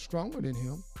candidate that was stronger than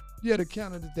him. You had a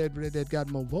candidate that got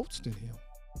more votes than him.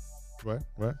 Right.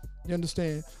 You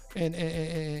understand? And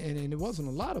it wasn't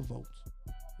a lot of votes.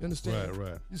 You understand?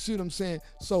 Right. You see what I'm saying?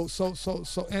 So,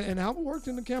 and I worked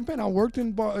in the campaign. I worked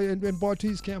in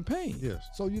Bartie's campaign. Yes.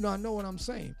 So I know what I'm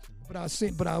saying. But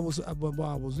while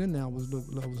I was in there, I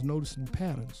was noticing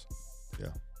patterns. Yeah.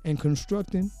 And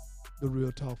constructing the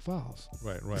Real Talk files.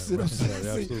 Right. See what I'm saying?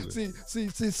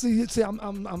 Absolutely. See,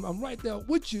 I'm right there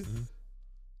with you,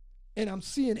 and I'm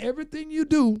seeing everything you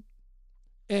do,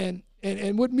 and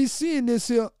with me seeing this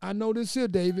here, I know this here,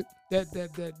 David,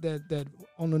 that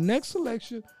on the next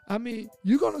election, I mean,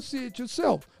 you're gonna see it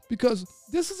yourself because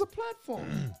this is a platform,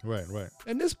 Right.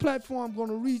 and this platform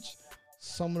gonna reach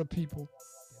some of the people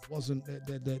that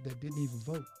didn't even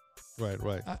vote.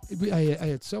 Right. I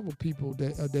had several people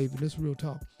that David, this real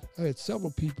talk. I had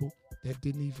several people that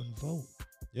didn't even vote.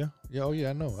 Yeah. Oh yeah,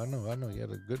 I know. You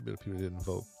had a good bit of people that didn't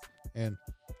vote, and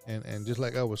just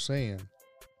like I was saying,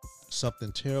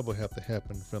 something terrible have to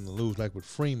happen from the lose, like with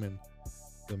Freeman,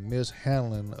 the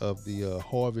mishandling of the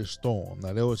Harvest storm.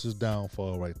 Now that was his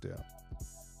downfall right there.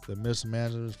 The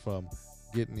mismanagement from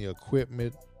getting the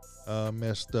equipment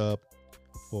messed up,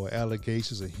 for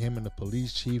allegations of him and the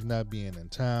police chief not being in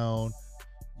town.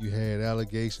 You had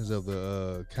allegations of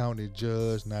the county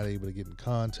judge not able to get in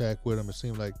contact with him. It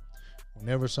seemed like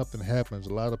whenever something happens,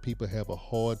 a lot of people have a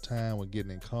hard time with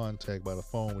getting in contact by the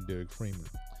phone with Derek Freeman.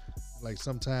 Like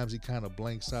sometimes he kind of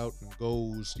blanks out and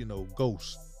goes,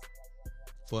 ghost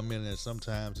for a minute. And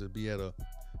sometimes it'd be at a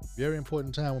very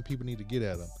important time when people need to get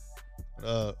at him.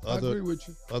 I agree with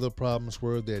you. Other problems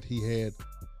were that he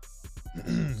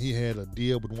had a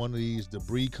deal with one of these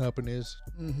debris companies,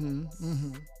 and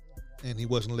he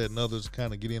wasn't letting others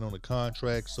kind of get in on the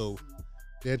contract. So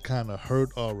that kind of hurt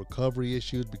our recovery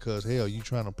issues because hell, you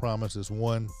trying to promise this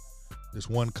one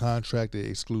contract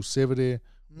exclusivity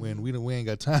when we ain't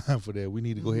got time for that. We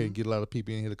need to go ahead and get a lot of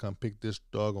people in here to come pick this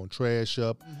doggone trash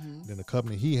up. Then the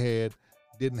company he had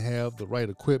didn't have the right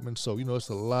equipment, so it's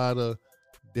a lot of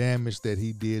damage that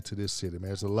he did to this city,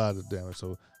 man. It's a lot of damage.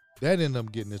 So that ended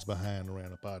up getting his behind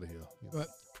ran up out of here. Right.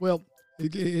 Well,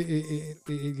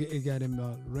 it got him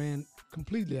ran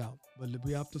completely out. But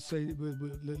we have to say,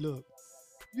 look,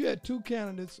 you had two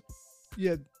candidates. You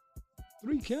had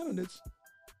three candidates.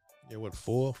 Yeah, what,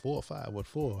 four or five? What,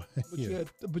 four?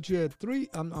 But you had three.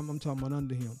 I'm talking about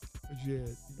under him. But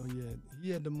he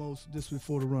had the most just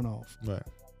before the runoff. Right.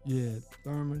 You had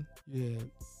Thurman, you had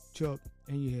Chuck,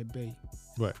 and you had Bay.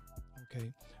 Right.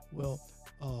 Okay. Well,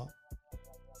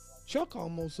 Chuck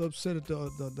almost upset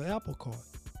the apple cart.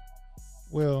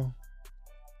 Well,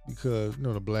 because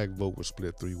the black vote was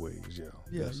split three ways. Yeah.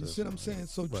 Yeah, you see what I'm saying?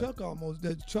 So right. Chuck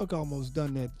almost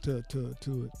done that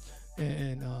to it,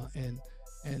 and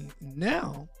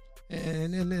now,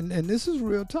 and this is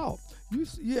real talk.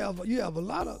 You have a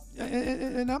lot of,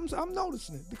 and I'm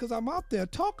noticing it because I'm out there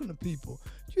talking to people.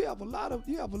 You have a lot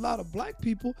of black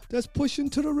people that's pushing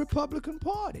to the Republican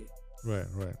Party. Right.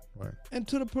 And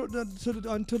to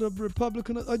the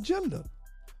Republican agenda.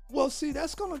 Well, see,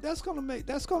 that's gonna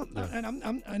yeah.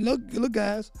 and look,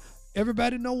 guys,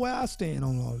 everybody know where I stand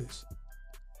on all this.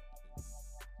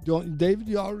 David,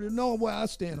 you already know where I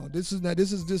stand on this.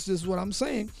 This is what I'm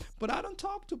saying. But I don't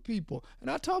talk to people,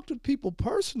 and I talk to people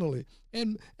personally,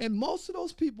 and most of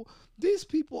those people, these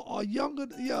people are younger,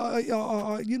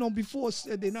 before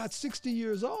they're not 60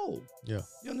 years old. Yeah,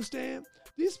 you understand?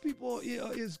 These people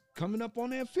is coming up on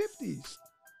their 50s.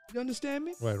 You understand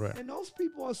me? Right. And those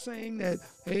people are saying that,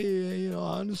 hey,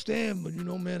 I understand, but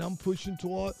man, I'm pushing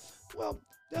toward. Well,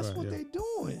 that's right, what yeah. they're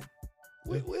doing.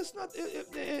 It's not,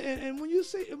 and when you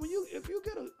if you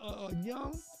get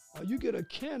you get a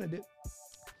candidate,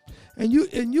 and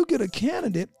you get a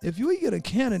candidate, if you get a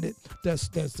candidate that's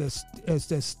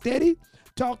steady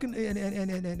talking,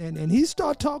 and he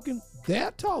start talking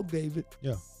their talk, David.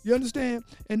 Yeah. You understand?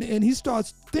 And he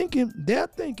starts thinking, they're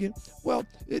thinking, well,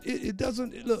 it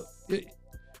doesn't, look,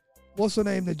 what's her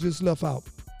name that just left out?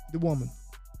 The woman.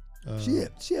 She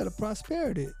had a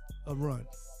prosperity run.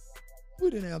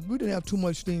 We didn't have too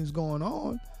much things going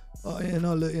on in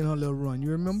her little run.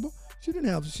 You remember? She didn't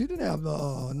have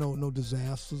no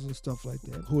disasters and stuff like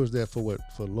that. Who is that for? What,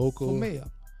 for local? For mayor.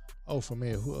 Oh, for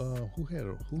mayor. Who had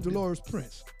her? Dolores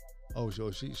Prince. Oh,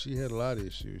 so she had a lot of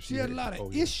issues. She had a lot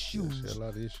of issues. Yeah, she had a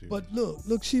lot of issues. But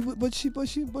look, she won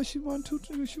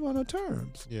her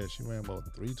terms. Yeah, she ran about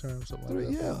 3 terms, something like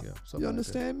that. Yeah, you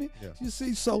understand me? Yeah. You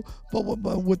see, so but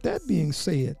with that being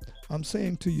said, I'm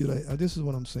saying to you that this is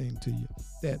what I'm saying to you,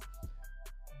 that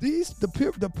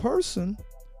the person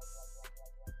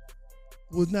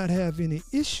would not have any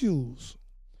issues.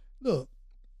 Look,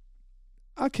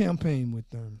 I campaign with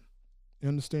them. You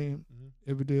understand?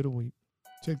 Mm-hmm. Every day of the week.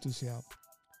 Check this out.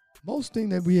 Most thing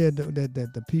that we had that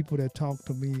the people that talked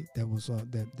to me that was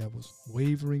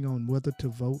wavering on whether to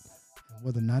vote and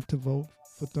whether not to vote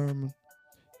for Thurman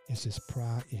is his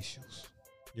prior issues.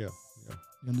 Yeah.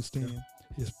 You understand? Yeah.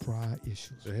 His prior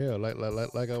issues. The hell,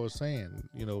 like I was saying,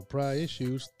 prior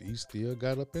issues, he still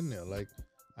got up in there. Like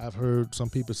I've heard some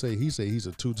people say he's a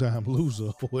 2-time loser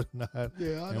or whatnot.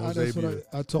 Yeah, that's what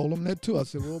I told him that too. I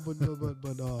said, well, but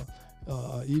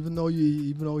even though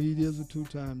he is a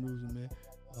 2-time loser, man,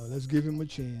 let's give him a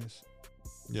chance.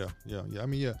 Yeah. I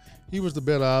mean, he was the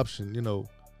better option,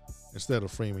 instead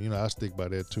of Freeman. I stick by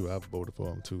that too. I voted for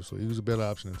him too. So he was a better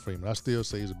option than Freeman. I still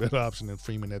say he's a better option than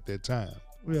Freeman at that time.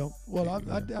 Well,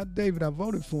 David, I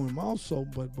voted for him also.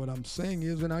 But what I'm saying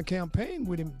is, and I campaigned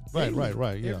with him daily,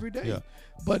 right, yeah, every day. Yeah.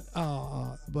 But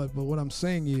what I'm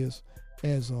saying is,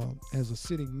 as a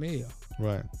sitting mayor,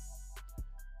 right,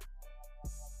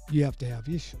 you have to have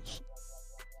issues.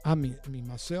 I mean,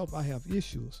 myself, I have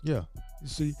issues. Yeah. You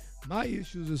see, my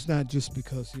issues is not just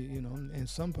because and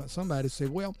somebody say,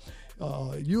 well,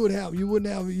 you wouldn't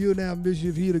have issues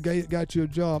if he'd have got you a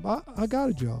job. I got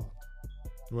a job.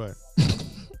 Right.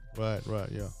 right.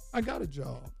 Yeah. I got a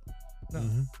job. Now,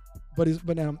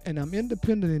 mm-hmm. I'm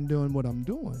independent in doing what I'm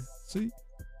doing. See,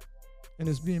 and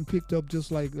it's being picked up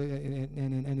just like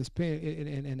and it's paying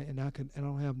and I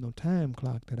don't have no time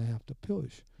clock that I have to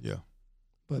push. Yeah.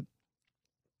 But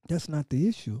that's not the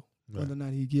issue. Right. Whether or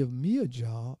not he give me a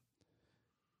job.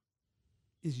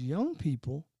 It's young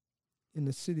people in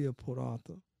the city of Port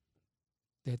Arthur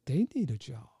that they need a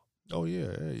job. Oh yeah,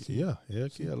 a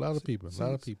lot of people.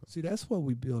 See, that's why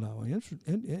we build our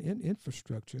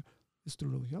infrastructure is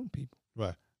through those young people.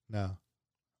 Right. Now,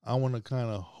 I want to kind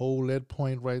of hold that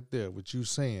point right there, what you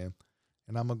saying,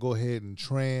 and I'm gonna go ahead and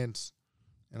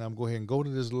go to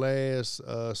this last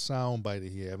sound bite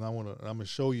here, and I'm gonna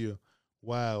show you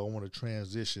why I want to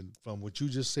transition from what you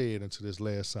just said into this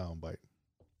last sound bite.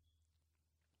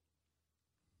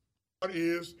 What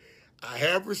is, I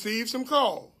have received some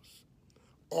calls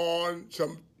on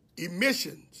some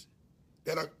emissions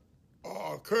that are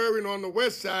occurring on the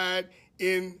west side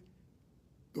in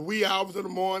the wee hours of the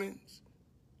mornings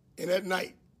and at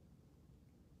night.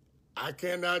 I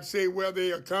cannot say where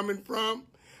they are coming from.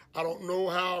 I don't know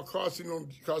how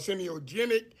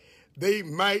carcinogenic they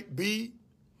might be,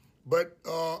 but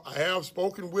I have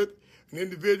spoken with an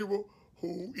individual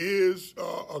who is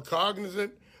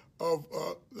cognizant of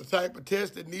the type of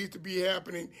test that needs to be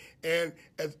happening. And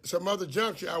at some other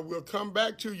juncture, I will come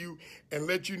back to you and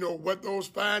let you know what those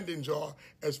findings are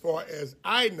as far as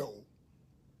I know.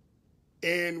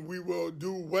 And we will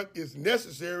do what is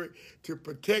necessary to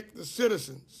protect the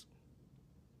citizens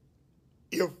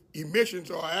if emissions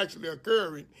are actually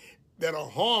occurring that are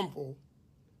harmful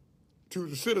to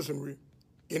the citizenry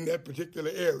in that particular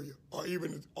area, or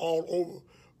even all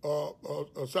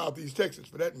over Southeast Texas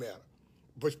for that matter.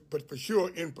 But for sure,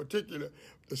 in particular,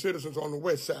 the citizens on the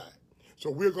west side.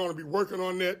 So we're going to be working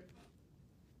on that.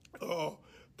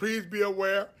 Please be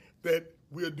aware that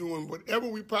we're doing whatever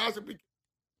we possibly can.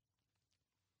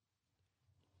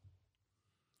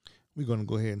 We're going to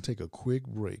go ahead and take a quick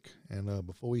break. And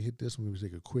before we hit this one, we're going to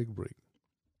take a quick break.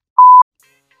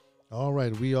 All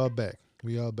right, we are back.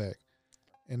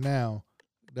 And now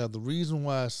the reason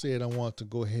why I said I want to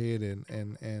go ahead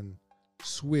and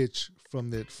switch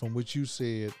from what you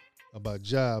said about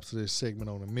jobs to this segment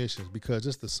on emissions, because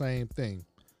it's the same thing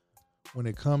when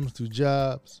it comes to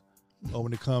jobs or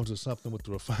when it comes to something with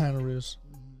the refineries.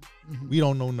 Mm-hmm. We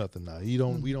don't know nothing now. We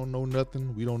don't know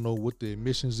nothing. We don't know what the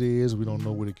emissions is. We don't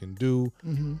know what it can do.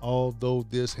 Mm-hmm. Although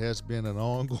this has been an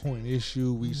ongoing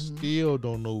issue, we still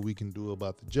don't know what we can do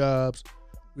about the jobs.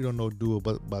 We don't know what to do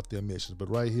about the emissions. But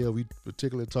right here, we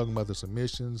particularly talking about this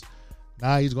emissions.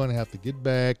 Now he's going to have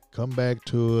to come back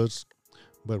to us.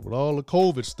 But with all the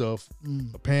COVID stuff,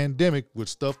 a pandemic with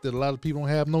stuff that a lot of people don't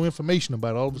have no information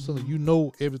about, all of a sudden you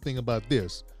know everything about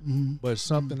this. But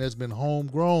something that's been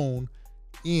homegrown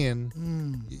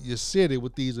in your city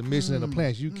with these emissions and the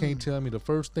plants, you can't tell me the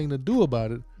first thing to do about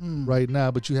it right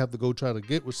now, but you have to go try to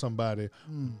get with somebody.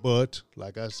 But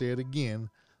like I said again,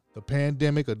 the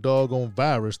pandemic, a doggone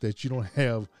virus that you don't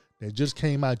have, that just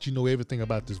came out, you know everything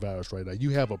about this virus right now.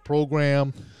 You have a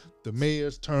program, the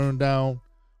mayor's turned down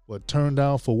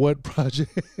for what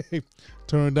project?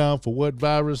 Turned down for what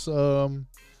virus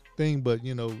thing? But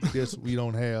you know, this we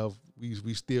don't have.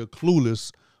 We still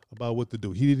clueless about what to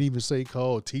do. He didn't even say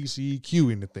call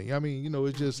TCEQ anything. I mean, you know,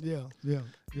 it's just yeah.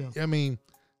 I mean,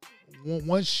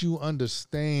 once you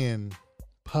understand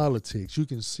politics, you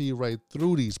can see right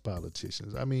through these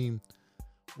politicians. I mean,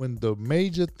 when the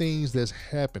major things that's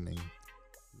happening,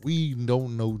 we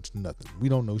don't know nothing. We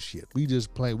don't know shit. We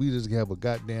just have a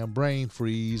goddamn brain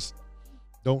freeze.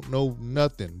 Don't know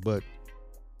nothing. But,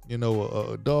 you know,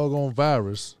 a doggone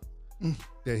virus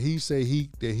that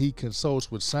he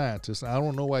consults with scientists. I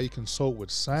don't know why you consult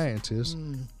with scientists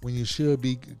when you should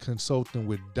be consulting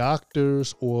with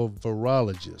doctors or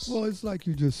virologists. Well, it's like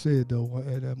you just said though.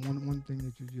 One thing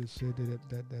that you just said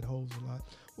that holds a lot.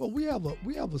 Well, we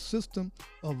have a system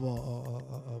of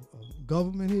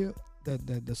government here.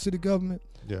 That the city government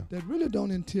that really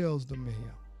don't entails the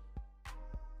mayor.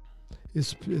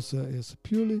 It's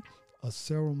purely a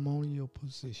ceremonial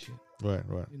position. Right.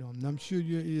 You know, and I'm sure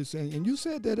you're saying, and you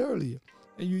said that earlier,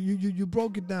 and you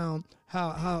broke it down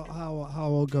how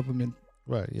our government.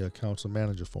 Right. Yeah. Council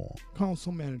management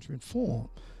form.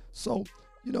 So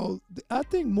you know, I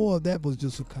think more of that was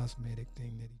just a cosmetic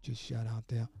thing that he just shot out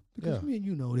there. Because me and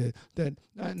you know that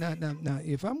now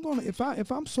if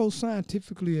I'm so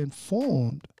scientifically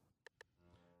informed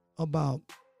about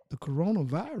the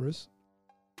coronavirus,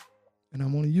 and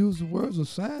I'm going to use the words of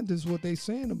scientists, what they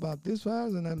saying about this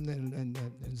virus, and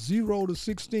 0 to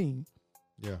 16,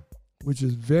 which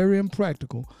is very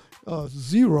impractical.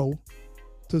 0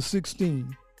 to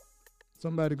 16,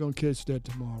 somebody gonna catch that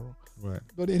tomorrow. Right.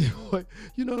 But anyway,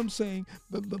 you know what I'm saying.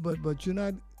 But you're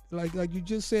not. Like you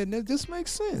just said, and this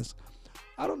makes sense.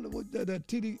 I don't know what the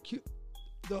TDQ,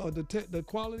 the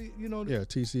quality, you know. Yeah,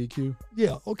 TCQ.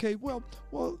 Yeah. Okay. Well,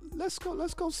 let's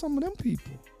go. Some of them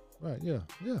people. Right. Yeah.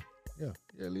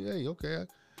 Hey. Okay.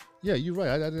 You're right.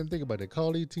 I didn't think about that.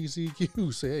 Call the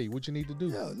TCQ. Say, hey, what you need to do?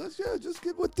 Yeah. Let's just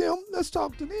get with them. Let's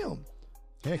talk to them.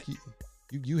 Heck,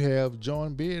 you have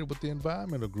John Beard with the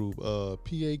environmental group, PA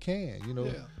Can. You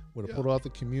know, with the Port Arthur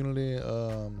Community.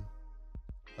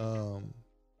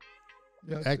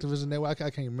 Activism Network.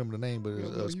 I can't remember the name, but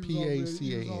it's PACAN.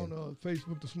 He was on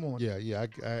Facebook this morning. Yeah.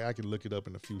 I can look it up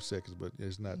in a few seconds, but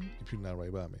it's not. Computer not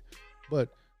right by me. But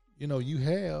you know, you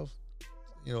have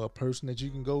a person that you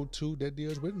can go to that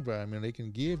deals with environment. They can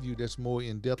give you that's more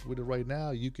in depth with it right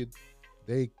now.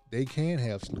 They can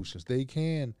have solutions. They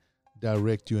can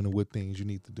direct you into what things you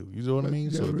need to do. You know what I mean?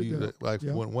 So if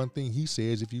you one thing he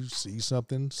says, if you see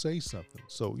something, say something.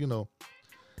 So you know.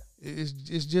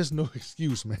 It's just no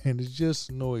excuse, man. It's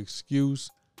just no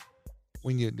excuse.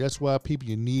 That's why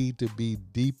you need to be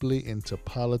deeply into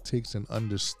politics and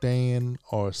understand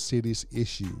our city's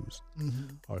issues.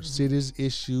 Our city's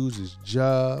issues is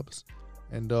jobs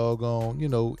and doggone,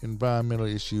 environmental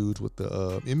issues with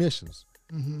the emissions.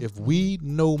 If we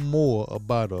know more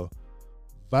about a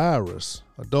virus,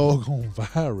 a doggone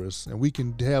virus, and we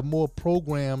can have more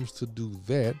programs to do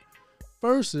that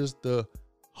versus the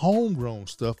homegrown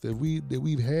stuff that we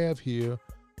have here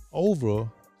over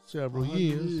several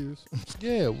years.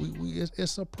 Yeah,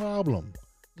 it's a problem.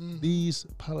 These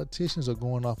politicians are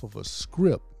going off of a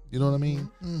script. You know what I mean?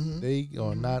 They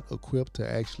are not equipped to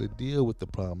actually deal with the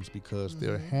problems because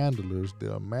their handlers,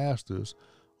 their masters,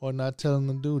 are not telling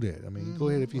them to do that. I mean, go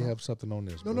ahead if you have something on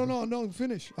this. No.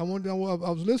 Finish. I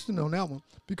was listening on that one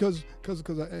because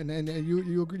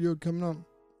you're coming on.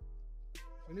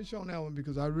 Finish on that one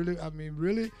because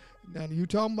really, now you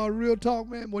talking about real talk,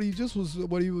 man. What he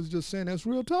was just saying, that's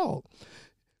real talk.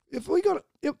 If we're gonna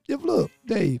do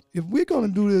this,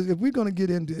 if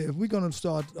we're gonna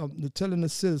start telling the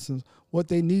citizens what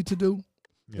they need to do,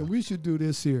 then we should do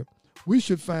this here. We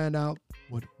should find out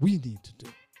what we need to do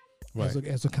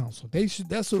as a council.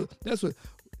 That's what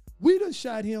we done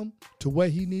shot him to where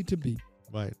he need to be.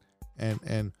 Right,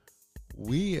 and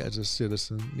we as a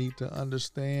citizen need to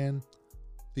understand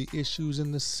the issues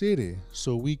in the city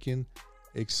so we can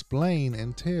explain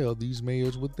and tell these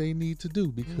mayors what they need to do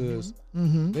because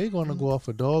they're going to go off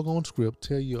a doggone script,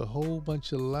 tell you a whole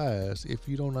bunch of lies if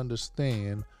you don't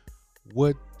understand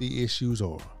what the issues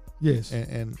are. Yes.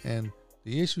 And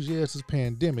The issues, yes, is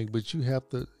pandemic, but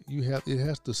it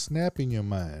has to snap in your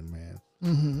mind, man.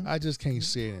 Mm-hmm. I just can't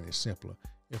say it any simpler.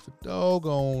 If a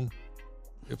doggone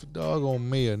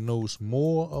mayor knows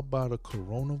more about a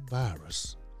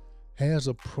coronavirus, has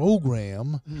a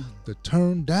program to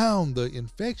turn down the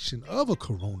infection of a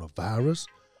coronavirus,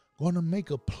 going to make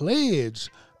a pledge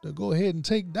to go ahead and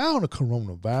take down a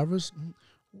coronavirus,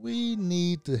 we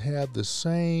need to have the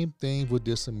same thing with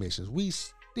this emissions. We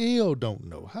still don't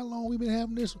know. How long we've been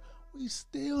having this? We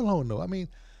still don't know. I mean,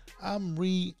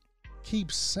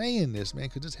 keep saying this, man,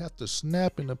 because this have to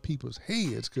snap into people's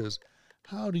heads, because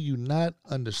how do you not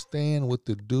understand what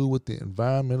to do with the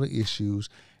environmental issues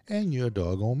and you're a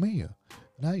doggone mayor?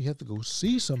 Now you have to go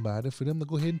see somebody for them to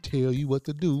go ahead and tell you what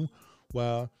to do.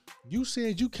 While you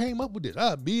said you came up with this.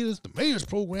 It's the mayor's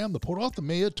program to put off the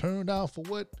mayor, turned down for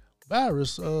what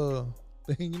virus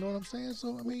thing, you know what I'm saying?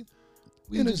 So, I mean,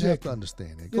 we just have to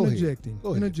understand that. Go ahead.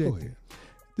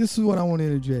 This is what I want to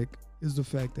interject, is the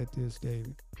fact that this,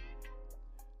 David.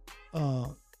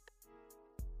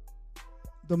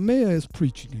 The mayor is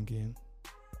preaching again.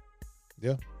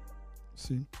 Yeah.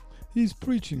 See, he's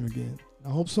preaching again. I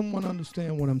hope someone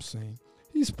understands what I'm saying.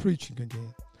 He's preaching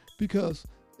again, because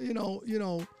you know,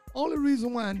 only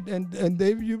reason why, and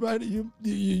David, you might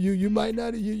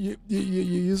not you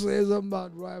say something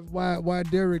about why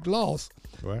Derek lost.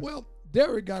 Right. Well,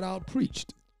 Derek got out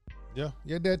preached. Yeah,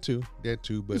 that too. But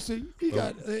you see, he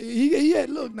had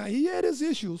his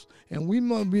issues, and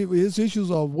his issues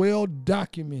are well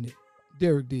documented.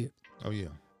 Derek did. Oh yeah.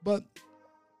 But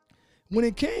when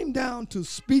it came down to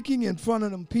speaking in front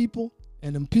of them people,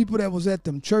 and them people that was at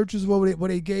them churches when they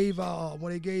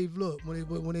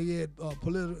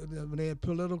had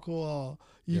political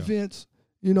events,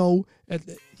 he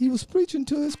was preaching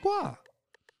to his choir.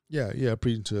 Yeah,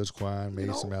 preaching to his choir, and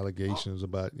made some allegations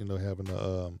about having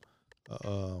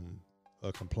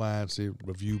a compliance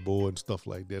review board and stuff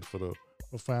like that for the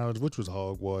finals, which was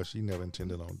hogwash. He never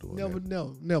intended on doing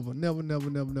that. Never. And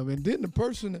then the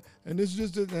person, and this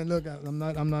just, and look, I'm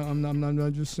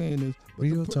not just saying this. But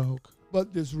real talk. But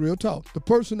it's real talk. The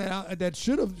person that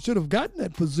should have gotten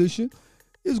that position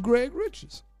is Greg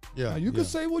Richards. Yeah. Now, you can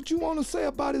say what you want to say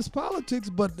about his politics,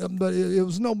 but it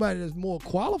was nobody that's more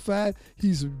qualified.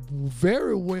 He's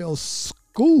very well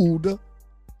schooled.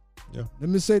 Yeah. Let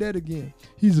me say that again.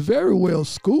 He's very well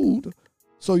schooled.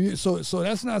 So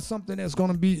that's not something that's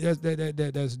going to be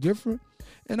that's different.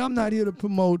 And I'm not here to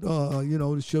promote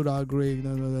to shout out Greg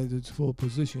for a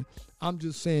position. I'm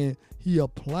just saying he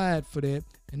applied for that,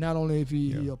 and not only if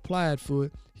he applied for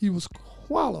it, he was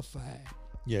qualified.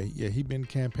 Yeah, he been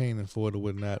campaigning for it or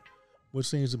whatnot. What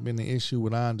seems to have been the issue,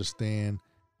 what I understand,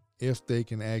 if they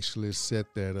can actually set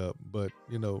that up. But,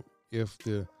 if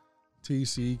the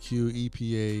TCEQ,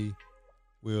 EPA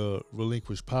will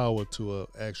relinquish power to an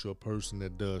actual person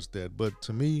that does that. But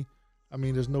to me, I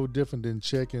mean, there's no different than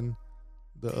checking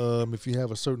the if you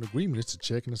have a certain agreement, it's to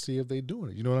checking to see if they're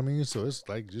doing it. You know what I mean? So it's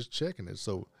like just checking it.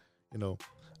 So,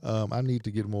 I need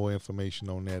to get more information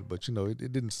on that. But,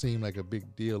 it didn't seem like a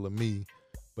big deal to me.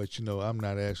 But, I'm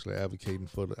not actually advocating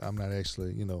for I'm not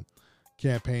actually,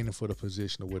 campaigning for the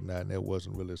position or whatnot. And that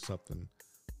wasn't really something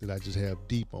that I just have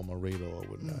deep on my radar or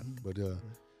whatnot. Mm-hmm. But,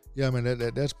 yeah, I mean,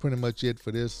 that's pretty much it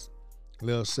for this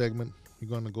little segment. We're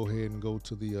going to go ahead and go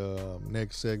to the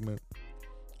next segment,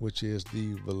 which is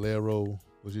the Valero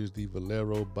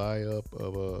buy-up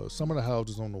of some of the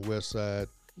houses on the Westside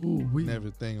and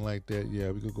everything like that.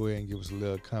 Yeah, we could go ahead and give us a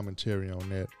little commentary on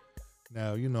that.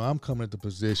 Now, I'm coming at the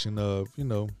position of,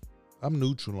 I'm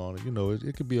neutral on it.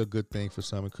 It could be a good thing for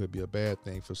some. It could be a bad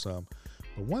thing for some.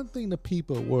 But one thing the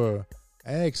people were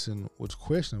asking, was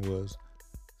questioning was,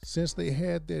 since they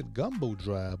had that gumbo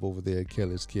drive over there at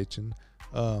Kelly's Kitchen,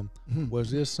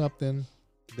 was there something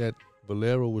that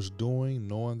Valero was doing,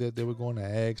 knowing that they were going to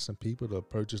ask some people to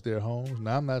purchase their homes?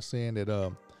 Now, I'm not saying that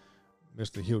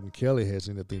Mr. Hilton Kelly has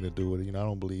anything to do with it. I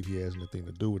don't believe he has anything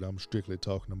to do with it. I'm strictly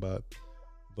talking about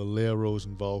Valero's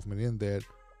involvement in that,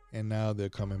 and now they're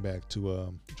coming back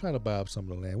to try to buy up some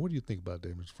of the land. What do you think about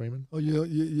that, Mr. Freeman? Oh,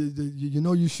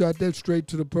 you shot that straight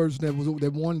to the person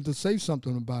that wanted to say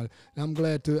something about it. And I'm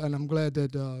glad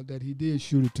that he did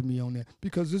shoot it to me on that,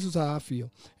 because this is how I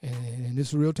feel, and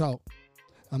it's real talk.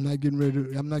 I'm not getting ready to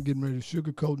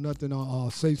sugarcoat nothing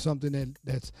or say something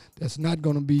that's not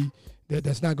going to be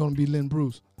Lynn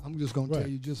Bruce. I'm just going to tell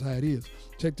you just how it is.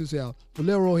 Check this out.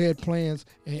 Valero had plans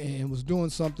and was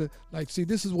doing something like, see,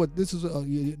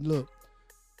 look.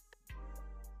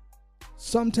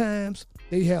 Sometimes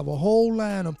they have a whole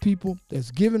line of people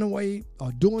that's giving away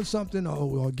or doing something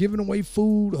or giving away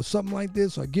food or something like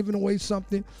this or giving away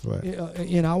something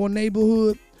in our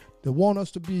neighborhood. that want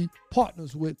us to be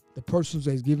partners with the persons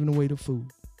that's giving away the food.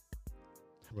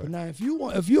 Right. But now, if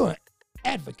you're an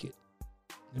advocate,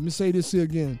 let me say this here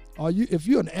again: if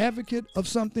you're an advocate of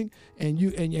something and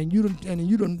you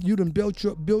done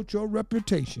built your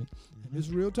reputation, and this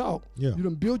is real talk. Yeah. You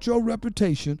done built your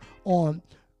reputation on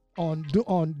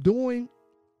doing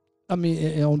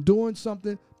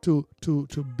something to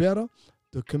better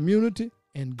the community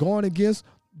and going against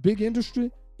big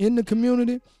industry in the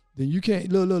community, then you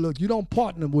can't look. You don't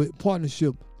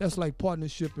partnership. That's like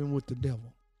partnershiping with the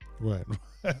devil. Right.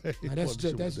 Now,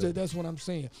 that's what I'm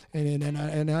saying.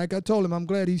 And like I told him, I'm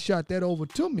glad he shot that over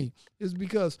to me. Is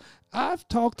because I've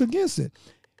talked against it.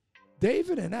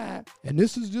 David and I, and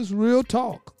this is just real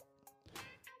talk.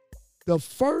 The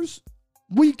first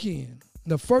weekend,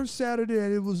 the first Saturday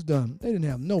that it was done, they didn't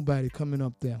have nobody coming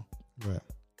up there. Right.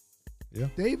 Yeah.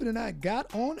 David and I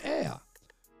got on air.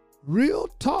 Real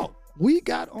talk. We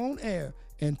got on air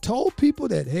and told people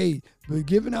that, hey, we're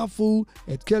giving out food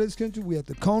at Kelly's Country. We're at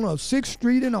the corner of 6th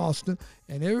Street in Austin,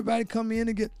 and everybody come in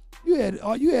and get. You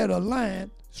had a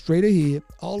line straight ahead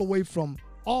all the way from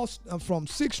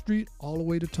 6th Street all the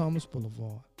way to Thomas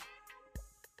Boulevard.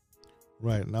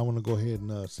 Right, and I want to go ahead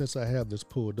and since I have this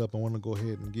pulled up, I want to go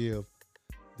ahead and give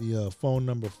the phone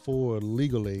number for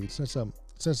legal aid. Since I'm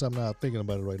not thinking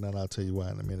about it right now, and I'll tell you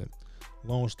why in a minute.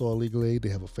 Lone Star Legal Aid, they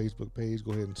have a Facebook page.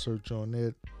 Go ahead and search on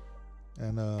it,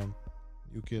 and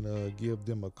you can give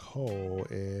them a call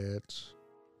at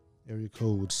area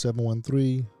code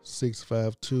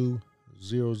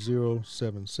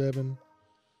 713-652-0077,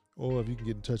 or if you can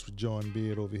get in touch with John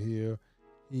Beard over here.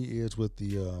 He is with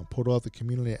the Port Arthur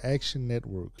Community Action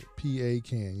Network,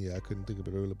 PACAN. Yeah, I couldn't think of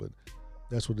it earlier, but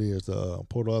that's what it is, the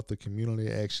Port Arthur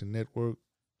Community Action Network.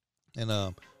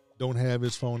 And don't have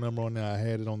his phone number on there. I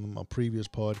had it on my previous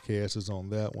podcast. It's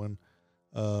on that one.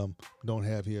 Don't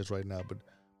have his right now, but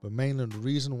mainly the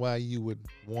reason why you would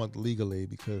want legal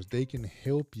aid, because they can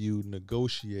help you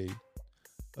negotiate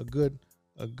a good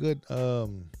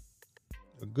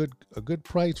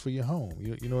price for your home.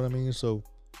 You know what I mean? So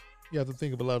you have to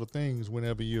think of a lot of things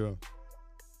whenever you're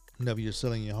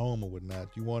selling your home or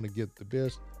whatnot. You want to get the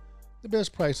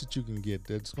best price that you can get.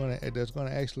 That's gonna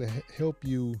actually help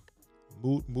you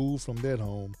move from that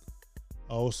home,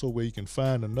 also where you can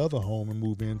find another home and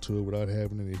move into it without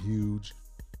having any huge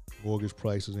mortgage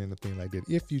prices or anything like that,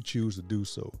 if you choose to do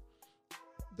so.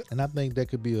 And I think that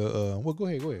could be well, go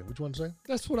ahead. What you want to say?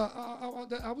 That's what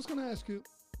I was going to ask you.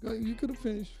 You could have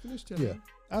finished telling me.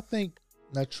 I think,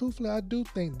 now truthfully, I do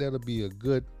think that'll be a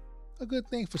good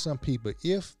thing for some people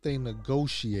if they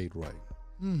negotiate right.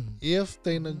 If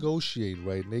they negotiate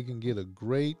right, they can get a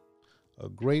great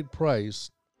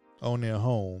price on their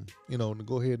home, to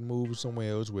go ahead and move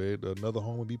somewhere else where another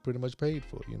home would be pretty much paid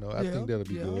for. I think that'll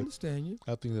be good. I understand you.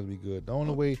 I think that'll be good. The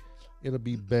only way it'll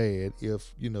be bad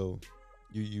if, you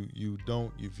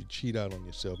cheat out on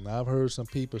yourself. Now, I've heard some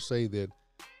people say that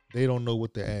they don't know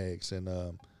what to ask, and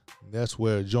that's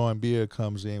where John Beard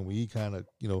comes in, where he kind of,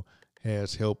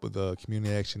 has help with the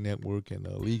Community Action Network and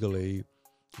legal aid,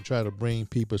 and try to bring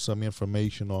people some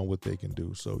information on what they can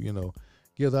do. So,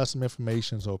 give us some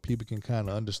information so people can kind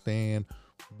of understand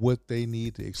what they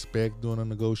need to expect during a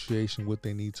negotiation, what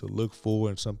they need to look for,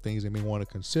 and some things they may want to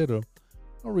consider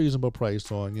a reasonable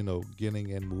price on,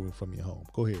 getting and moving from your home.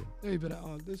 Go ahead. Hey, but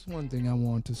this one thing I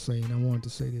want to say, and I wanted to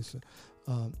say this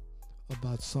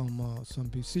about some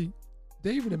people. See,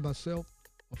 David and myself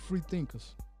are free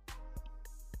thinkers.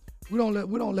 We don't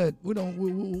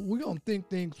think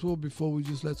things through before we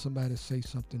just let somebody say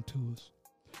something to us.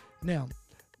 Now,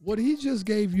 what he just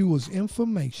gave you was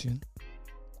information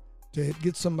to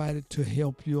get somebody to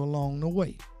help you along the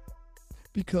way,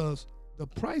 because the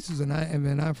prices, and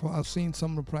I've seen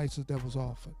some of the prices that was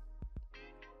offered.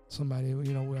 Somebody,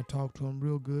 where I talked to them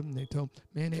real good, and they told,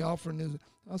 man, they offering this.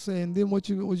 I say, and then what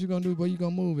you gonna do? Where you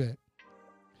gonna move at?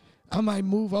 I might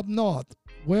move up north.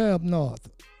 Where up north?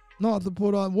 North of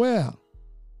Port Arthur. Where?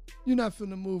 You're not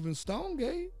finna move in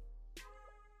Stonegate.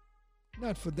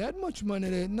 Not for that much money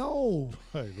there. No.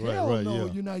 Right, no,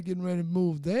 yeah. You're not getting ready to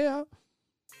move there.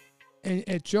 And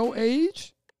at your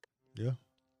age, yeah.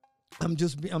 I'm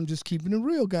just keeping it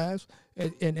real, guys.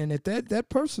 And at that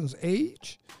person's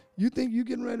age, you think you're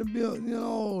getting ready to build,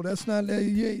 that's not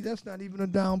even a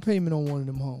down payment on one of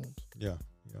them homes. Yeah.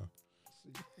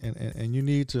 And you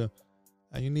need to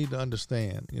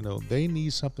understand, they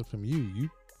need something from you.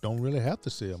 You don't really have to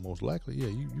sell, most likely. Yeah,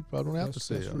 you probably don't have to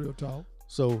sell. That's real talk.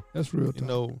 So that's real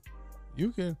talk.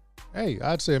 You can,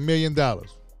 I'd say $1 million.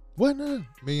 What? $1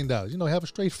 million. Have a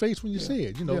straight face when you say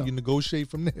it. You negotiate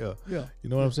from there. Yeah. You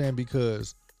know what I'm saying?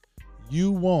 Because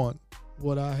you want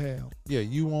what I have. Yeah,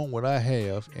 you want what I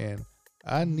have, and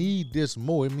I need this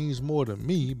more. It means more to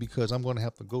me because I'm going to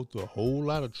have to go through a whole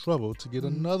lot of trouble to get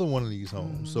another one of these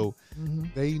homes. So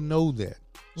they know that.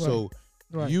 Right. So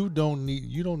Right. you don't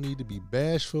need to be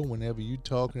bashful whenever you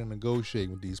talking and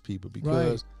negotiating with these people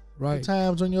because Right. the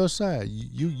time's on your side.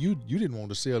 You didn't want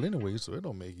to sell anyway, so it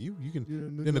don't make you can.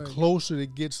 Then the closer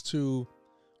it gets to,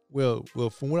 well,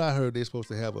 from what I heard, they're supposed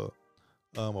to have a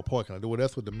parking lot. Well,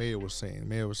 that's what the mayor was saying. The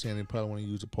mayor was saying they probably want to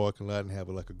use a parking lot and have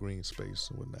it like a green space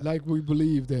or whatnot. Like we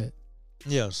believe that.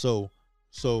 Yeah. So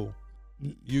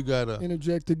you gotta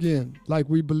interject again. Like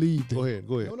we believe that. Go ahead.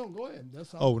 No, go ahead.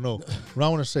 That's all. Oh no. What I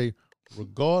want to say,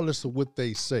 regardless of what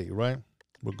they say, right?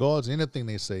 Regardless of anything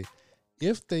they say,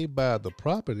 if they buy the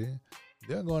property,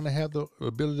 they're going to have the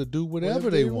ability to do whatever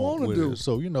they want with it.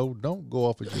 So, don't go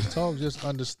off and just talk. Just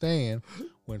understand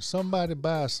when somebody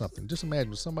buys something, just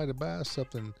imagine when somebody buys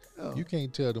something, you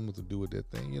can't tell them what to do with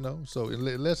that thing, So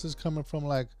unless it's coming from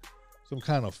like some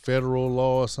kind of federal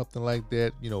law or something like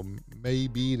that,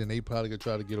 maybe, then they probably could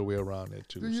try to get away around that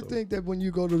too. Do you think that when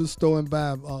you go to the store and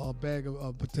buy a bag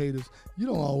of potatoes, you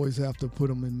don't always have to put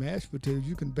them in mashed potatoes?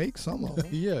 You can bake some of them.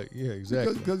 yeah,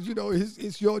 exactly. Because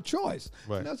it's your choice.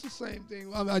 Right. And that's the same thing.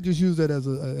 I just use that as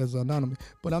an anonymous.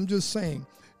 But I'm just saying,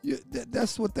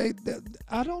 that's what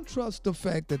I don't trust the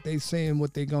fact that they saying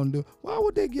what they're gonna do. Why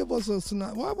would they give us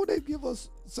Why would they give us?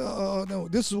 No,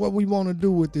 this is what we want to do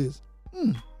with this.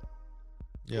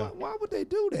 Yeah. Why would they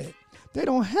do that? They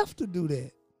don't have to do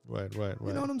that. Right.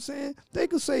 You know what I'm saying? They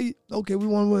could say, okay, we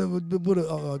want to put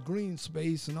a green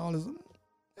space and all this. They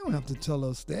don't have to tell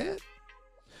us that.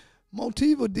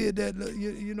 Motiva did that,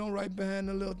 right behind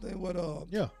the little thing.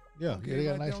 Yeah, they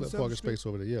got a nice little parking space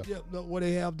over there. Yeah, where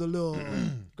they have the little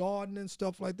garden and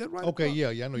stuff like that, right? Okay,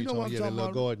 I know you're talking about. Yeah, that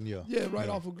little garden. Yeah, right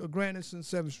off of Grandis and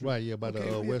 7th Street. Right, by the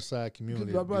Westside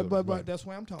community. Right. That's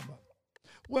what I'm talking about.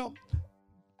 Well,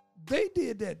 they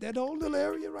did that whole little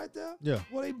area right there. Yeah.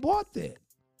 Well, they bought that.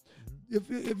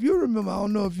 If you remember, I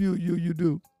don't know if you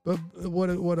do, but what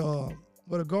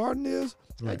a garden is,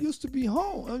 that used to be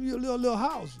home. Your little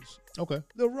houses. Okay.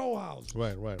 Little row houses.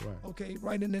 Right. Okay,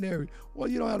 right in that area. Well,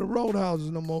 you don't have the road houses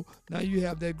no more. Now you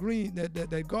have that green,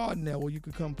 that garden there where you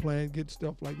could come play and get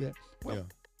stuff like that. Well,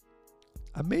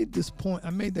 I made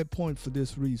that point for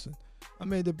this reason. I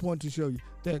made the point to show you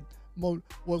that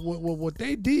what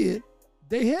they did,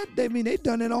 they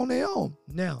done it on their own.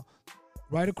 Now,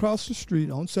 right across the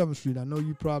street on 7th Street, I know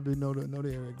you probably know the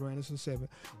area, Grandis and 7th.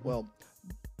 Well,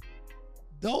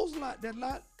 that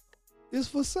lot is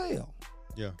for sale.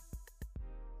 Yeah.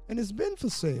 And it's been for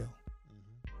sale.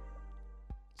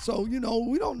 So, we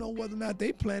don't know whether or not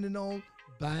they planning on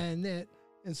buying that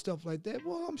and stuff like that.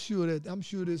 Well, I'm sure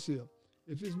this here.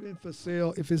 If it's been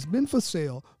for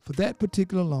sale for that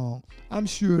particular long, I'm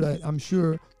sure that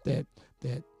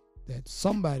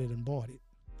somebody done bought it.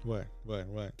 Right.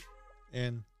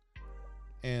 And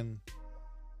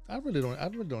I really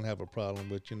don't have a problem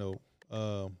with,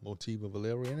 Motiva,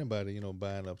 Valero, anybody,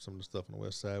 buying up some of the stuff on the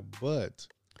west side, but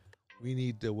we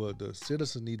need the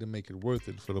citizens need to make it worth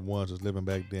it for the ones that's living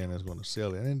back there and that's going to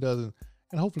sell it.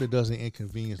 And hopefully it doesn't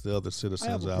inconvenience the other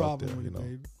citizens out there. With it,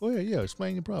 baby. Go ahead,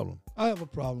 explain your problem. I have a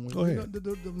problem with it. Go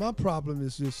ahead. My problem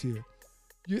is this here.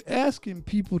 You're asking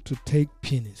people to take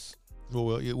pennies.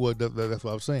 Well, that's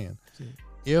what I'm saying. See.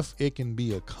 If it can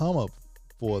be a come up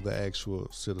for the actual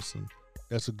citizen,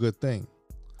 that's a good thing.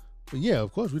 But yeah,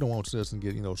 of course, we don't want citizens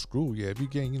to get screwed. Yeah, if you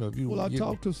get I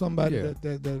talked to somebody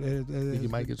that you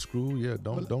might get screwed. Yeah,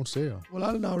 don't sell. Well,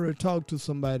 I already talked to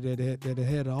somebody that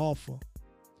had an offer.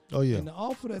 Oh yeah. And the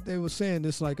offer that they were saying,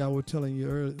 just like I was telling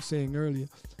you saying earlier,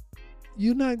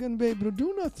 you're not gonna be able to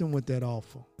do nothing with that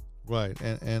offer. Right,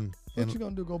 and what you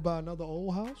gonna do? Go buy another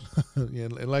old house? Yeah,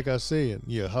 and like I said,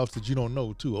 house that you don't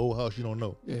know too, old house you don't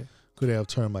know. Yeah, could have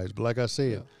termites. But like I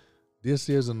said, this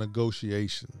is a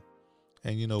negotiation.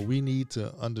 And, we need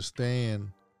to understand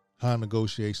how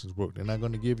negotiations work. They're not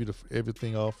going to give you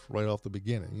everything right off the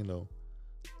beginning,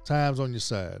 Time's on your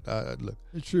side. Look,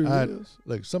 it sure is.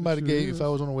 Like somebody if I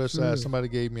was on the west side, somebody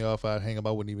gave me off, I'd hang up.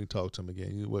 I wouldn't even talk to them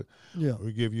again.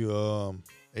 We give you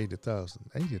 $80,000.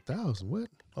 $80,000? What?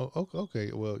 Oh,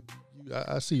 okay. Well,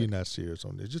 I see you're not serious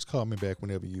on this. Just call me back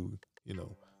whenever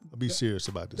be serious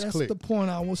about this. That's the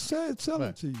point I was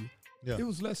telling to you. Yeah. It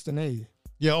was less than 80.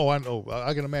 Yeah, I know.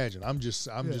 I can imagine. I'm just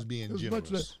being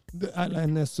generous.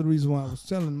 And that's the reason why I was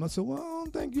telling him. I said, well, I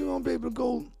don't think you're going to be able to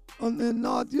go in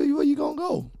North. Where you going to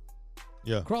go?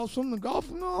 Yeah. Across from the Gulf?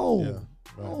 No.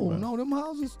 Yeah. No, them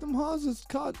houses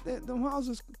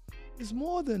it's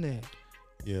more than that.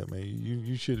 Yeah, man.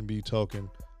 You shouldn't be talking.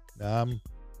 Now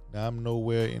I'm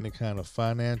nowhere in any kind of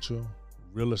financial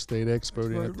real estate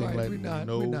expert or anything like that.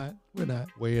 No We're not.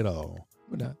 way at all.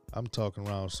 We're not. I'm talking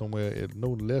around somewhere at no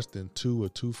less than 2 or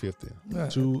 250,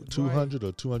 Right. 200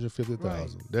 or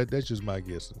 250,000. Right. That's just my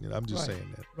guess. I'm just Right.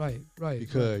 saying that. Right.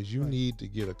 Because you need to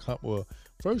get well,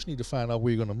 first you need to find out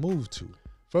where you're going to move to.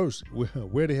 First,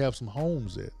 where they have some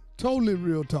homes at. Totally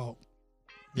real talk.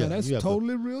 Yeah, that's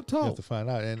totally real You talk. have to find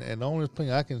out. And the only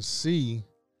thing I can see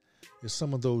is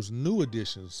some of those new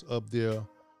additions up there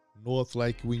north,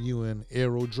 like when you in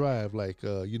Arrow Drive, like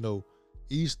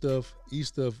east of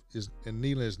is in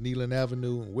Neyland is Neyland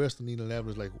Avenue, and west of Neyland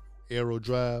Avenue is like Arrow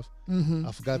Drive. Mm-hmm.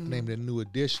 I forgot the name of that new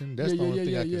addition. That's the yeah, only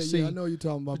thing I can see. Yeah, I know what you're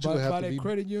talking about. By that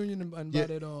credit union and by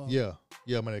that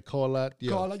Yeah, man, that car lot.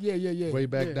 Yeah. Call it, yeah. Way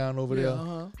back down over there.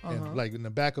 And And like in the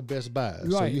back of Best Buy.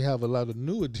 Right. So you have a lot of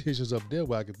new additions up there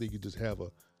where I can think you just have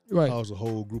house a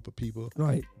whole group of people.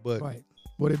 Right. But Right.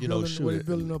 Were they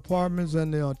building apartments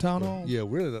and townhomes? Yeah,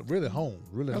 really homes.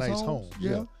 Really That's nice homes.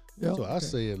 Yeah. Yeah. So I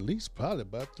say at least probably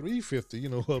about 350,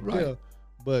 up Right. there.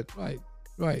 But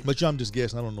Right. But I'm just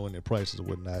guessing. I don't know any prices or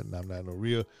whatnot, and I'm not no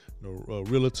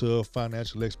realtor,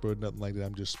 financial expert, nothing like that.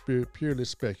 I'm just purely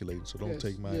speculating. So don't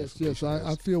take my Yes.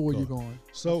 I feel where you're going.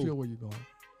 So I feel where you're going.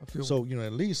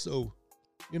 At least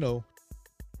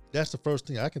that's the first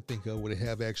thing I can think of where they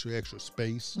have extra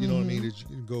space. You know what I mean? That you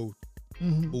can go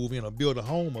move in or build a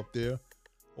home up there,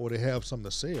 or they have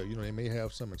something to sell. They may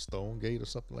have some in Stonegate or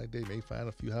something like that. They may find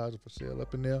a few houses for sale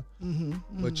up in there.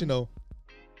 But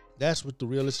that's what the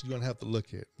realist you're gonna have to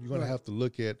look at. You're gonna have to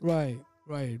look at right.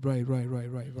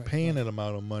 paying that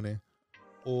amount of money,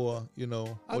 or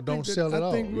don't sell it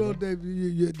all. I think, real Dave,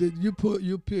 you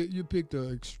picked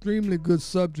an extremely good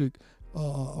subject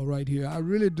right here. I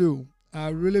really do. I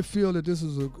really feel that this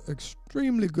is an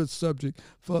extremely good subject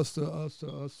for us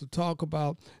to talk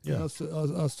about and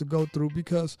us to go through,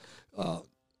 because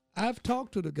I've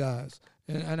talked to the guys.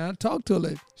 And I talked to her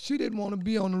like she didn't want to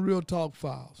be on the Real Talk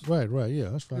Files. Right, yeah,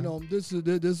 that's fine. This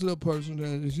little person,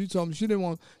 and she told me she didn't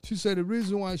want. She said the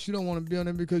reason why she don't want to be on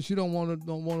it because she don't want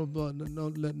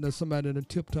to let somebody to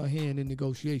tip her hand in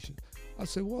negotiations. I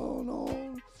said, well,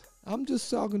 no, I'm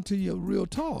just talking to you real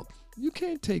talk. You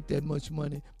can't take that much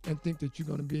money and think that you're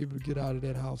going to be able to get out of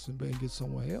that house and get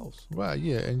somewhere else. Right,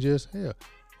 yeah, and just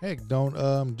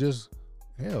don't just.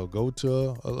 Hell, go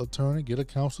to an attorney, get a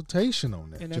consultation on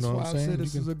that. And that's you know why what I'm I saying? said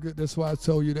this is a good. That's why I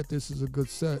told you that this is a good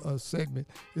segment.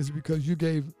 Is because you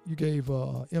gave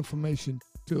information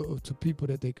to people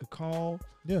that they could call.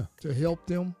 Yeah. To help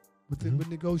them with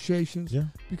negotiations. Yeah.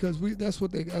 Because that's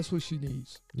what she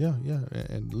needs. Yeah,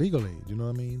 and legal aid. You know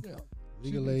what I mean? Yeah.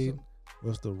 Legal aid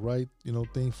was the right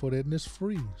thing for that, and it's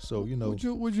free. So Would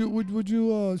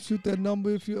you shoot that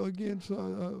number if you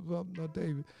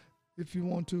David? If you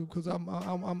want to, because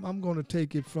I'm going to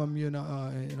take it from you,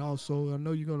 and also I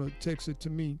know you're going to text it to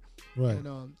me, right? And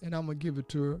I'm going to give it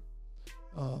to her,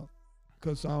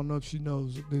 because I don't know if she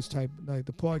knows this type, like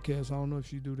the podcast. I don't know if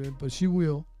she do that, but she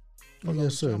will. Oh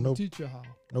yes, sir. I'm gonna teach her how.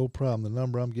 No problem. The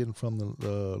number I'm getting from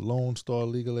the Lone Star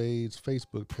Legal Aid's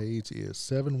Facebook page is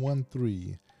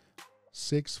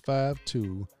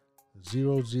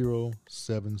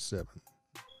 713-652-0077.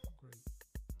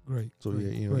 Great. So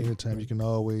anytime you can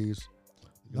always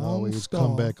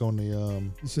come back on the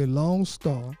You said Lone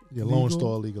Star. Yeah, Lone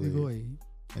Star Legal Aid.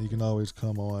 And you can always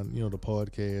come on, the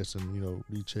podcast and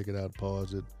recheck it out,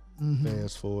 pause it,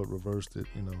 fast forward, reverse it,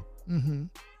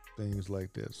 things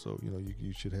like that. So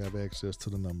you should have access to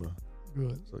the number.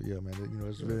 Good. So yeah, man,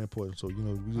 it's very important. So we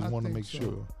just want to make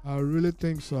sure. I really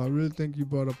think so. I really think you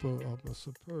brought up a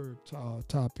superb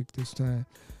topic this time,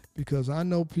 because I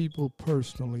know people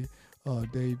personally.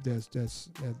 Dave, that's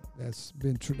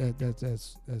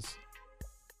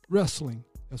wrestling.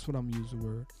 That's what I'm using the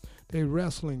word. They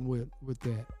wrestling with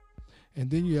that, and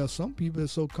then you have some people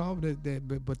that's so confident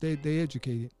but they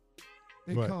educated,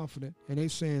 they right. confident, and they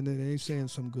saying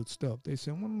some good stuff. They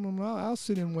say, well, no, I'll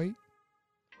sit and wait.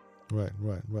 Right,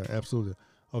 absolutely.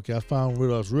 Okay, I found what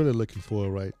I was really looking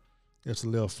for. Right, it's a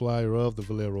little flyer of the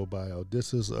Valero buyout.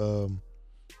 This is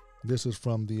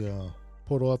from the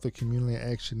Port Arthur Community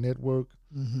Action Network.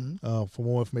 For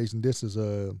more information, this is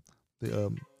the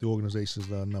organization's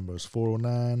number is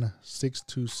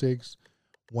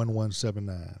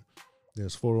 409-626-1179.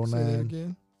 There's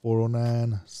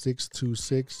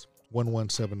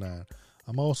 409-626-1179.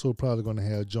 I'm also probably going to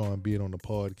have John Beard on the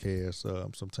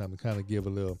podcast sometime to kind of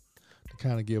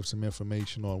give some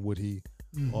information on what he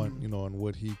on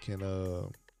what he can the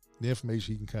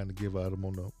information he can kind of give out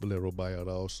on the Valero buyout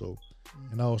also.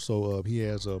 And also he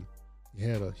had a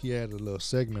little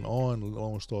segment on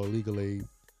Lone Star Legal Aid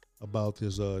about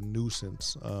his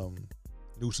nuisance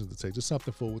nuisance detector. Just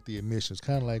something for with the emissions,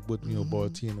 kind of like what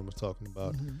Bartie and them was talking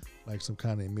about, like some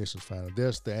kind of emissions finder.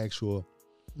 That's the actual.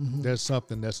 That's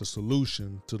something that's a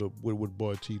solution to the what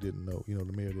Bartie didn't know.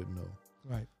 The mayor didn't know.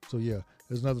 Right. So yeah,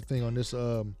 there's another thing on this.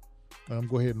 I'm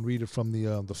go ahead and read it from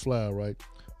the flyer. Right.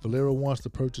 Valero wants to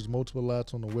purchase multiple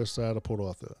lots on the west side of Port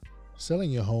Arthur.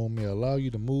 Selling your home may allow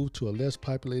you to move to a less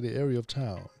populated area of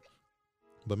town,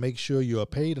 but make sure you are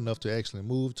paid enough to actually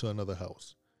move to another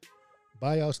house.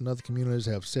 Buyouts in other communities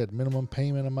have set minimum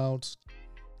payment amounts,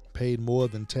 paid more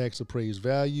than tax appraised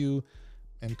value,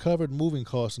 and covered moving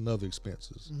costs and other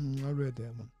expenses. I read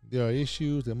that one. There are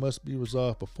issues that must be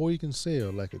resolved before you can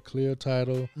sell, like a clear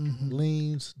title,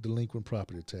 liens, delinquent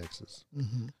property taxes.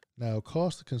 Now,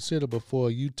 cost to consider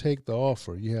before you take the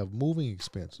offer. You have moving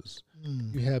expenses.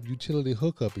 You have utility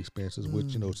hookup expenses,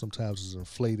 which sometimes is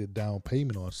inflated down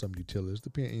payment on some utilities,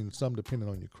 depending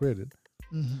on your credit.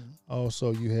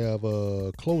 Also, you have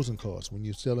closing costs when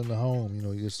you're selling the home.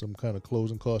 There's some kind of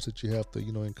closing costs that you have to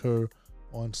incur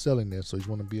on selling that, so you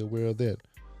want to be aware of that.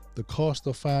 The cost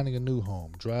of finding a new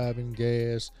home, driving,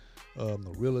 gas, the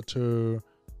realtor,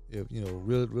 if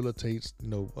real estate's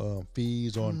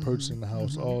fees on purchasing the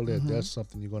house, all that. That's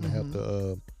something you're going to have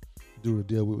to do to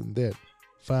deal with that.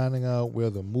 Finding out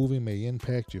whether moving may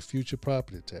impact your future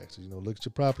property taxes. Look at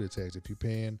your property tax. If you're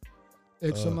paying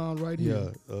X amount right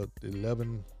here. Yeah,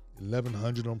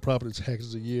 $1,100 on property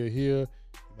taxes a year here.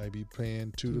 You might be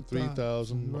paying $2,000 to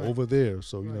 $3,000 over there.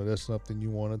 So that's something you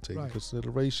want to take into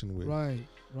consideration with.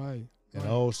 Right. And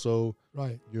also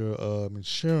your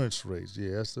insurance rates.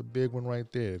 Yeah, that's a big one right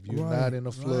there. If you're not in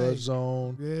a flood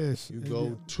zone, you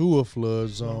go to a flood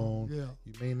zone,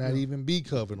 you may not even be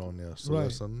covered on there. So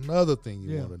that's another thing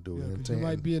you want to do. You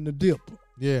might be in the dip.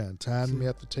 Yeah, and time you may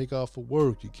have to take off for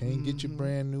work. You can't get your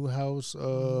brand new house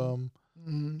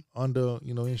under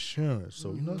insurance.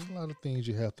 So there's a lot of things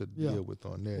you have to deal with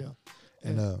on that.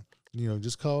 And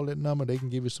just call that number. They can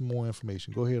give you some more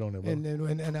information. Go ahead on that, bro.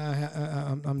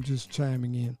 I'm just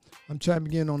chiming in. I'm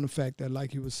chiming in on the fact that,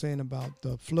 like you were saying about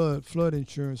the flood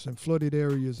insurance and flooded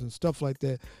areas and stuff like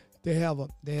that. They have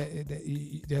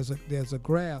there's a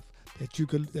graph that you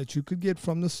could get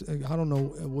from this. I don't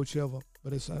know whichever,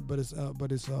 but it's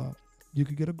you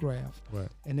could get a graph, right?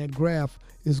 And that graph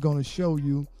is going to show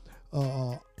you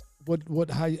how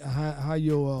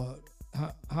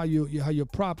your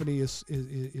property is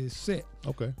set.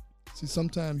 Okay. See,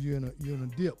 sometimes you're in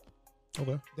a dip.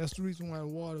 Okay. That's the reason why the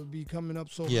water will be coming up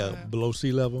so high. Below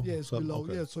sea level. Yeah, it's below.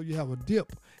 Okay. Yeah, so you have a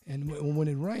dip, and when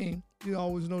it rains, you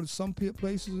always notice some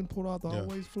places in Port Arthur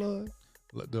always flood.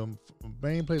 The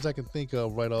main place I can think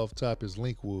of right off top is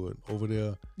Linkwood over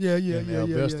there. Yeah.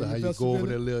 Vesta, how you go over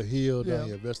that little hill down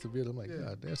here, Vestaville. I'm like,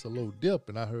 God, that's a low dip,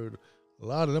 and I heard a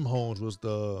lot of them homes was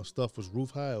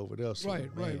roof high over there. So,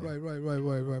 right.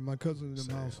 My cousin in them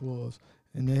house was,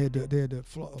 and they had to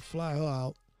fly her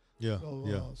out. Yeah,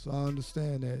 So I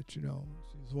understand that, she's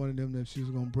one of them that she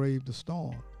was going to brave the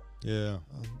storm. Yeah.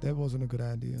 That wasn't a good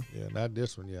idea. Yeah, not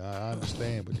this one. Yeah, I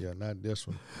understand, but not this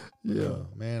one. Yeah.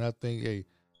 Man, I think,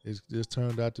 this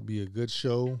turned out to be a good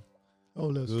show.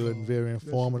 Oh, that's good and very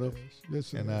informative.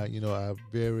 Yes, and I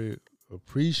very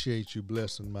appreciate you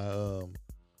blessing my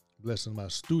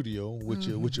studio with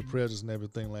your presence and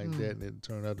everything like that. And it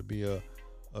turned out to be a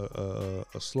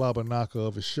slobber knocker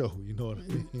of a show. You know what I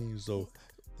mean? So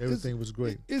everything was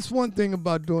great. It's one thing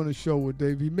about doing a show with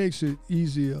Dave. He makes it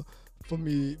easier for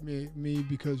me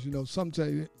because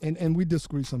sometimes and we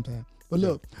disagree sometimes. But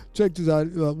look, check this out.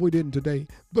 We didn't today,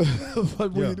 but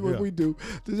we do.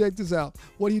 Check this out.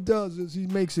 What he does is he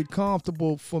makes it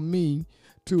comfortable for me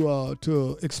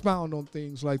to expound on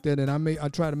things like that, and I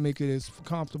try to make it as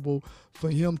comfortable for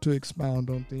him to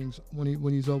expound on things when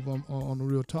he's over on the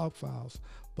Real Talk Files.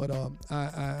 But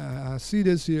I see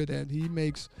this here that he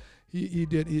makes.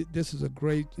 This is a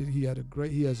great. He has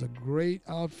a great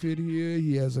outfit here.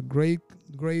 He has a great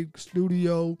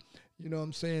studio. You know what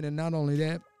I'm saying? And not only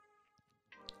that,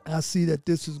 I see that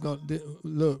this is going to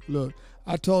look.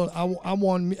 I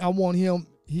want him.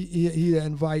 He to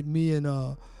invite me and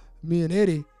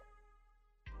Eddie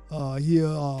here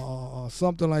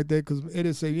something like that, because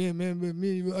Eddie say, yeah man,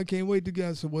 me I can't wait to get.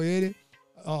 I said, well Eddie,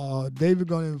 David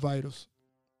gonna invite us.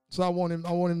 So I want him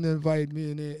to invite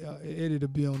me and Eddie to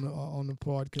be on the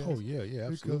podcast. Oh yeah,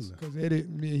 absolutely. Because Eddie,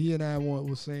 he and I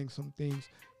was saying some things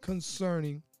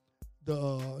concerning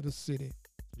the city.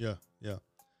 Yeah,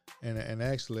 and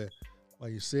actually,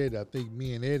 like you said, I think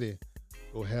me and Eddie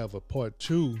will have a part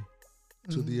 2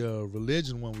 to the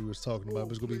religion one we was talking about.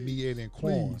 But it's gonna be me, Eddie, and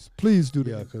Quan. Please do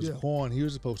that. Yeah, because Quan, he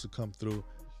was supposed to come through.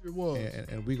 Sure was.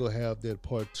 And we gonna have that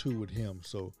part 2 with him.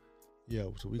 So. Yeah,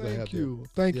 so we're gonna have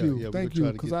Thank you,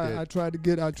 because I tried to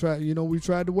get, we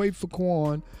tried to wait for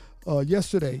Quan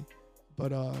yesterday,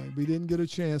 but we didn't get a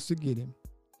chance to get him.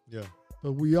 Yeah.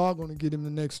 But we are gonna get him the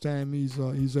next time he's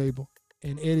able.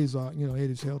 And Eddie's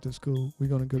Eddie's health is cool. We're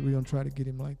gonna try to get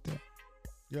him like that.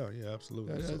 Yeah,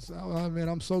 absolutely.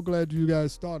 I'm so glad you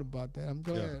guys thought about that. I'm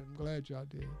glad y'all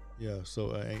did. Yeah,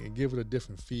 so and give it a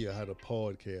different feel how the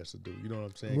podcast to do. You know what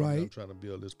I'm saying? Right. I'm trying to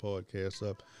build this podcast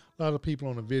up. A lot of people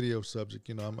on the video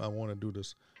subject, I want to do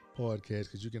this podcast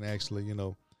because you can actually,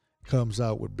 comes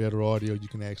out with better audio. You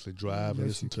can actually drive and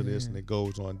listen to this, and it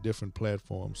goes on different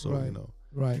platforms. So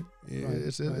right.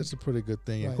 It's a pretty good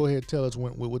thing. Right. And go ahead, tell us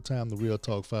what time the Real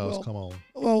Talk Files come on.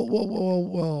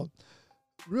 Well,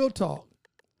 Real Talk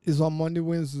is on Monday,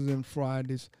 Wednesdays, and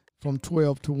Fridays from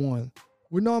 12 to 1.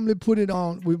 We normally put it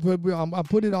on. I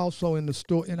put it also in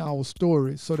our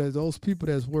story, so that those people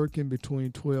that's working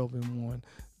between 12 and 1,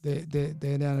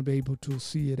 they're not able to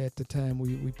see it at the time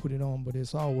we put it on. But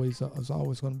it's always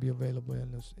going to be available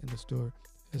in the story.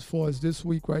 As far as this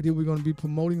week right here, we're going to be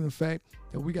promoting the fact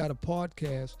that we got a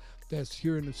podcast that's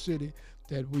here in the city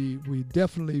that we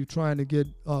definitely trying to get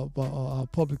our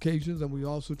publications, and we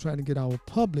also trying to get our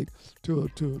public to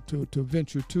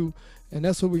venture to, and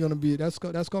that's what we're going to be. That's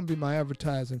going to be my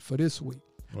advertising for this week.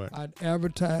 Right. I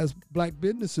advertised black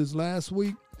businesses last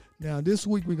week. Now this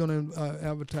week we're going to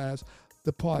advertise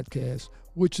the podcast,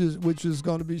 which is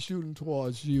going to be shooting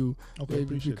towards you,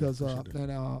 baby, because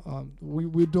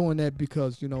we're doing that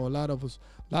because a lot of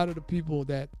the people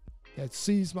that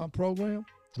sees my program.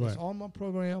 That's on my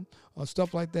program or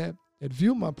stuff like that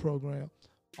view my program.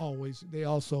 They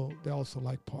also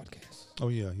like podcasts. Oh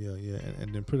yeah,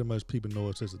 and then pretty much people know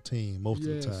us as a team most of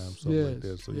the time, something like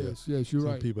that. So yes, you're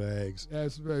right. People ask.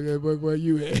 That's where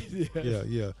you at?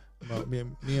 Yeah. Me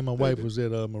and my wife was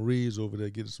at Marie's over there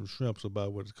getting some shrimps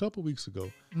about a couple weeks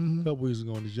ago. Mm-hmm. A couple weeks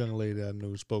ago, and this young lady I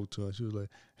knew spoke to her. And she was like,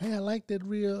 "Hey, I like that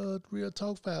real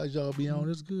talk files y'all be on.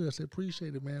 It's good." I said,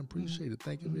 "Appreciate it, man. Appreciate it.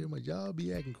 Thank you very much. Y'all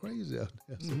be acting crazy out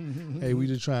there." I said, "Hey, we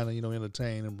just trying to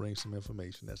entertain and bring some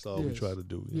information. That's all we try to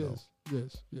do." Yes.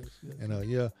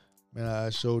 And man,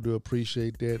 I sure do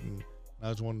appreciate that. And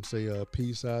I just want to say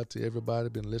peace out to everybody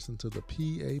been listening to the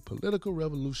PA Political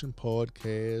Revolution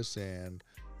podcast, and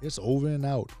it's over and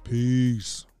out.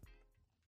 Peace.